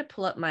trying to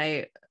pull up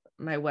my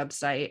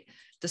website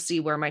to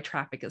see where my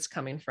traffic is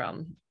coming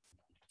from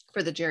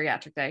for the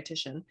geriatric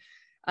dietitian.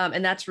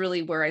 And that's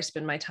really where I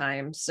spend my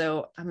time.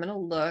 So I'm going to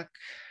look,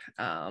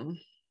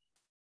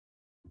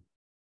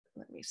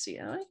 let me see.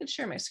 Oh, I can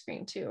share my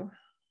screen too.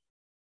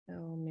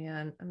 Oh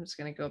man, I'm just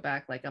going to go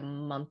back like a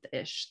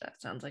month-ish.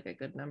 That sounds like a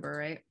good number,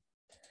 right?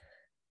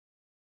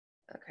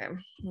 Okay,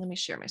 let me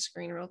share my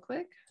screen real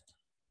quick.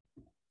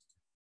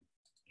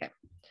 Okay,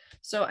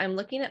 so I'm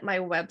looking at my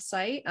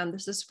website.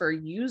 This is for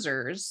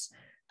users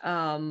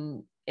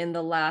in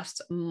the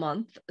last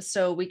month.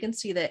 So we can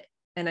see that,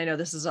 and I know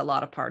this is a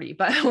lot of party,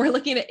 but we're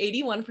looking at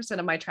 81%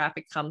 of my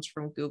traffic comes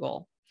from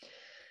Google.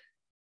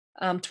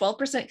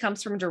 12%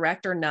 comes from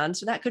direct or none.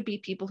 So that could be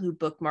people who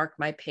bookmark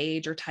my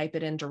page or type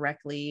it in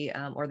directly,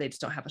 or they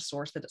just don't have a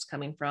source that it's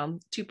coming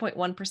from.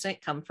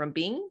 2.1% come from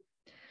Bing.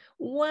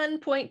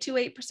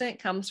 1.28%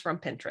 comes from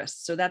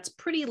Pinterest. So that's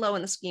pretty low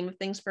in the scheme of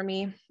things for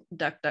me.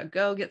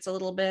 DuckDuckGo gets a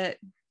little bit.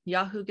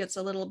 Yahoo gets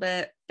a little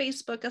bit.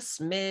 Facebook, a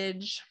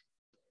smidge.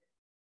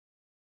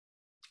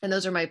 And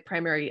those are my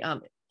primary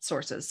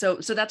sources. So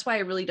that's why I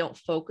really don't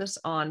focus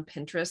on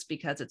Pinterest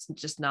because it's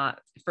just not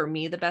for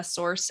me the best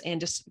source. And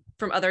just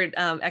from other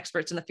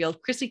experts in the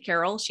field, Chrissy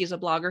Carroll, she's a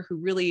blogger who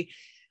really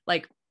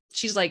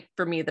she's like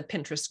for me the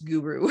Pinterest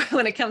guru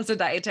when it comes to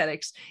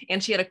dietetics.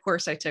 And she had a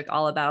course I took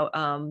all about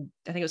I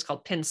think it was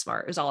called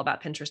PinSmart. It was all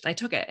about Pinterest. And I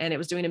took it and it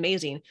was doing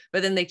amazing,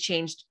 but then they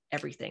changed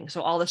everything.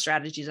 So all the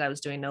strategies I was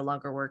doing no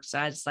longer worked. So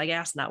I was just like,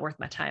 yeah, it's not worth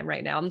my time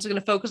right now. I'm just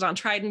going to focus on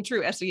tried and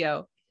true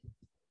SEO.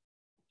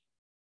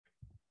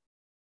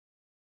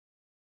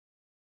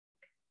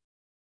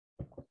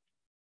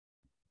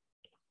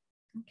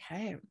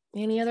 Okay.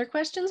 Any other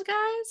questions,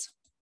 guys?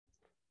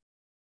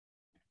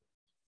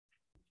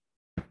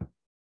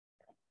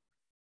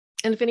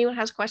 And if anyone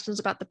has questions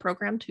about the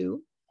program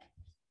too.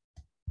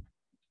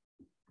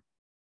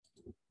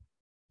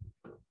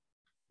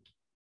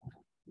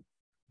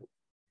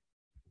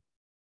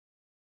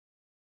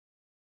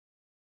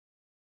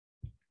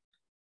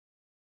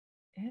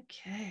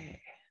 Okay.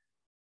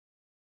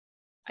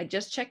 I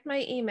just checked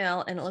my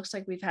email and it looks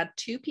like we've had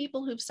 2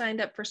 people who've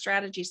signed up for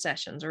strategy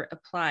sessions or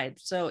applied.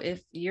 So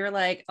if you're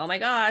like, oh my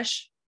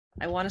gosh,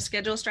 I want to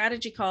schedule a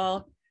strategy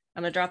call,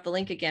 I'm going to drop the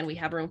link again. We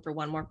have room for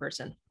 1 more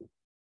person.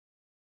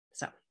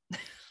 So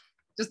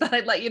just thought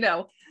I'd let you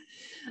know.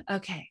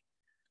 Okay.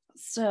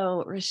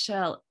 So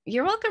Rochelle,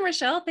 you're welcome,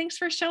 Rochelle. Thanks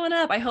for showing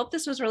up. I hope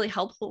this was really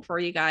helpful for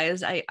you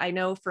guys. I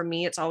know for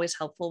me, it's always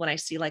helpful when I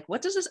see like,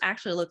 what does this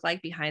actually look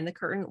like behind the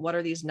curtain? What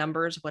are these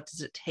numbers? What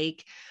does it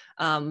take?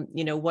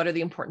 You know, what are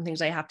the important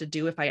things I have to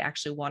do if I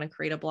actually want to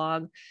create a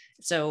blog?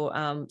 So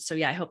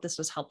yeah, I hope this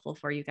was helpful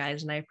for you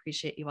guys and I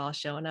appreciate you all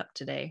showing up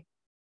today.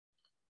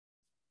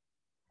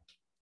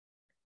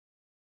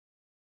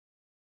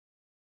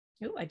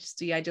 Oh,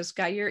 I just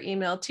got your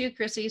email too,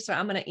 Chrissy. So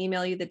I'm going to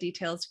email you the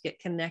details to get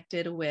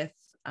connected with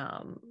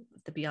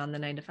the Beyond the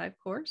 9 to 5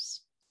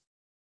 course.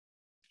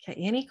 Okay,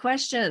 any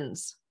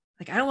questions?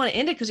 Like, I don't want to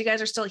end it because you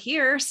guys are still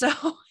here. So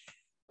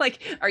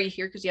like, are you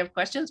here because you have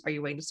questions? Are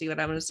you waiting to see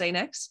what I'm going to say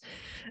next?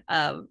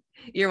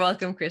 You're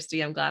welcome,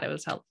 Christy. I'm glad it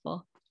was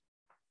helpful.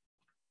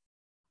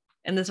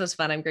 And this was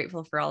fun. I'm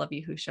grateful for all of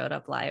you who showed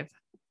up live.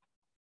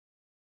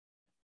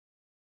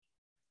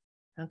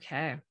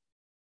 Okay.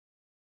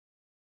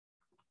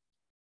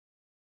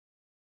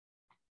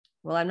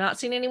 Well, I'm not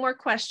seeing any more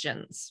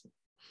questions.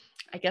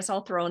 I guess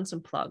I'll throw in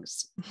some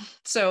plugs.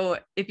 So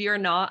if you're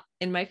not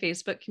in my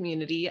Facebook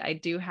community, I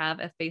do have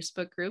a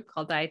Facebook group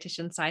called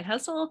Dietitian Side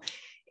Hustle.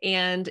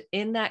 And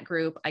in that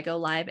group, I go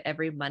live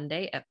every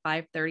Monday at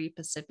 5:30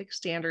 Pacific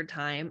Standard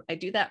Time. I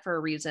do that for a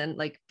reason.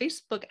 Like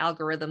Facebook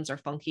algorithms are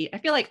funky. I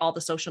feel like all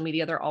the social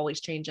media, they're always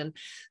changing.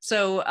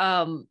 So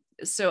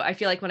I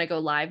feel like when I go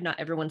live, not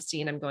everyone's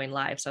seeing I'm going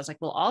live. So I was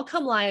like, well, I'll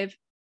come live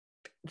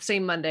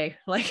same Monday,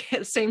 like at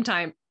the same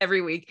time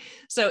every week.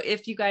 So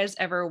if you guys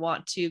ever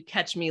want to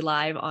catch me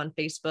live on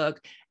Facebook,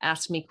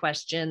 ask me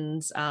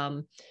questions,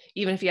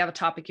 even if you have a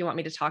topic you want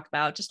me to talk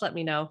about, just let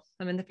me know.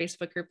 I'm in the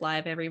Facebook group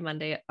live every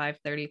Monday at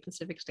 5:30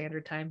 Pacific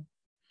Standard Time.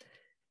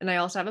 And I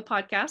also have a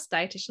podcast,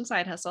 Dietitian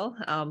Side Hustle.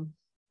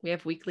 We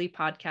have weekly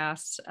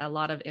podcasts, a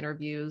lot of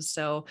interviews.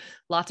 So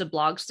lots of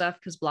blog stuff,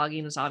 because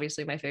blogging is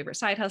obviously my favorite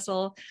side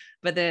hustle,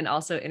 but then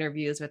also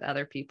interviews with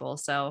other people.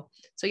 So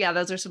yeah,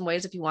 those are some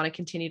ways if you want to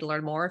continue to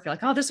learn more. If you're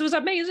like, oh, this was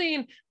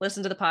amazing,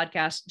 listen to the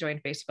podcast, join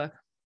Facebook.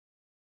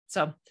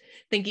 So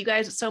thank you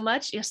guys so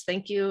much. Yes,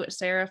 thank you,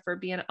 Sarah, for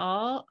being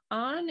all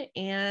on.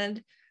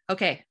 And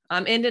okay,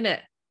 I'm ending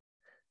it.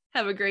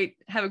 Have a great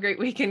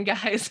weekend,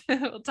 guys.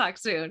 We'll talk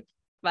soon.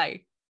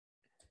 Bye.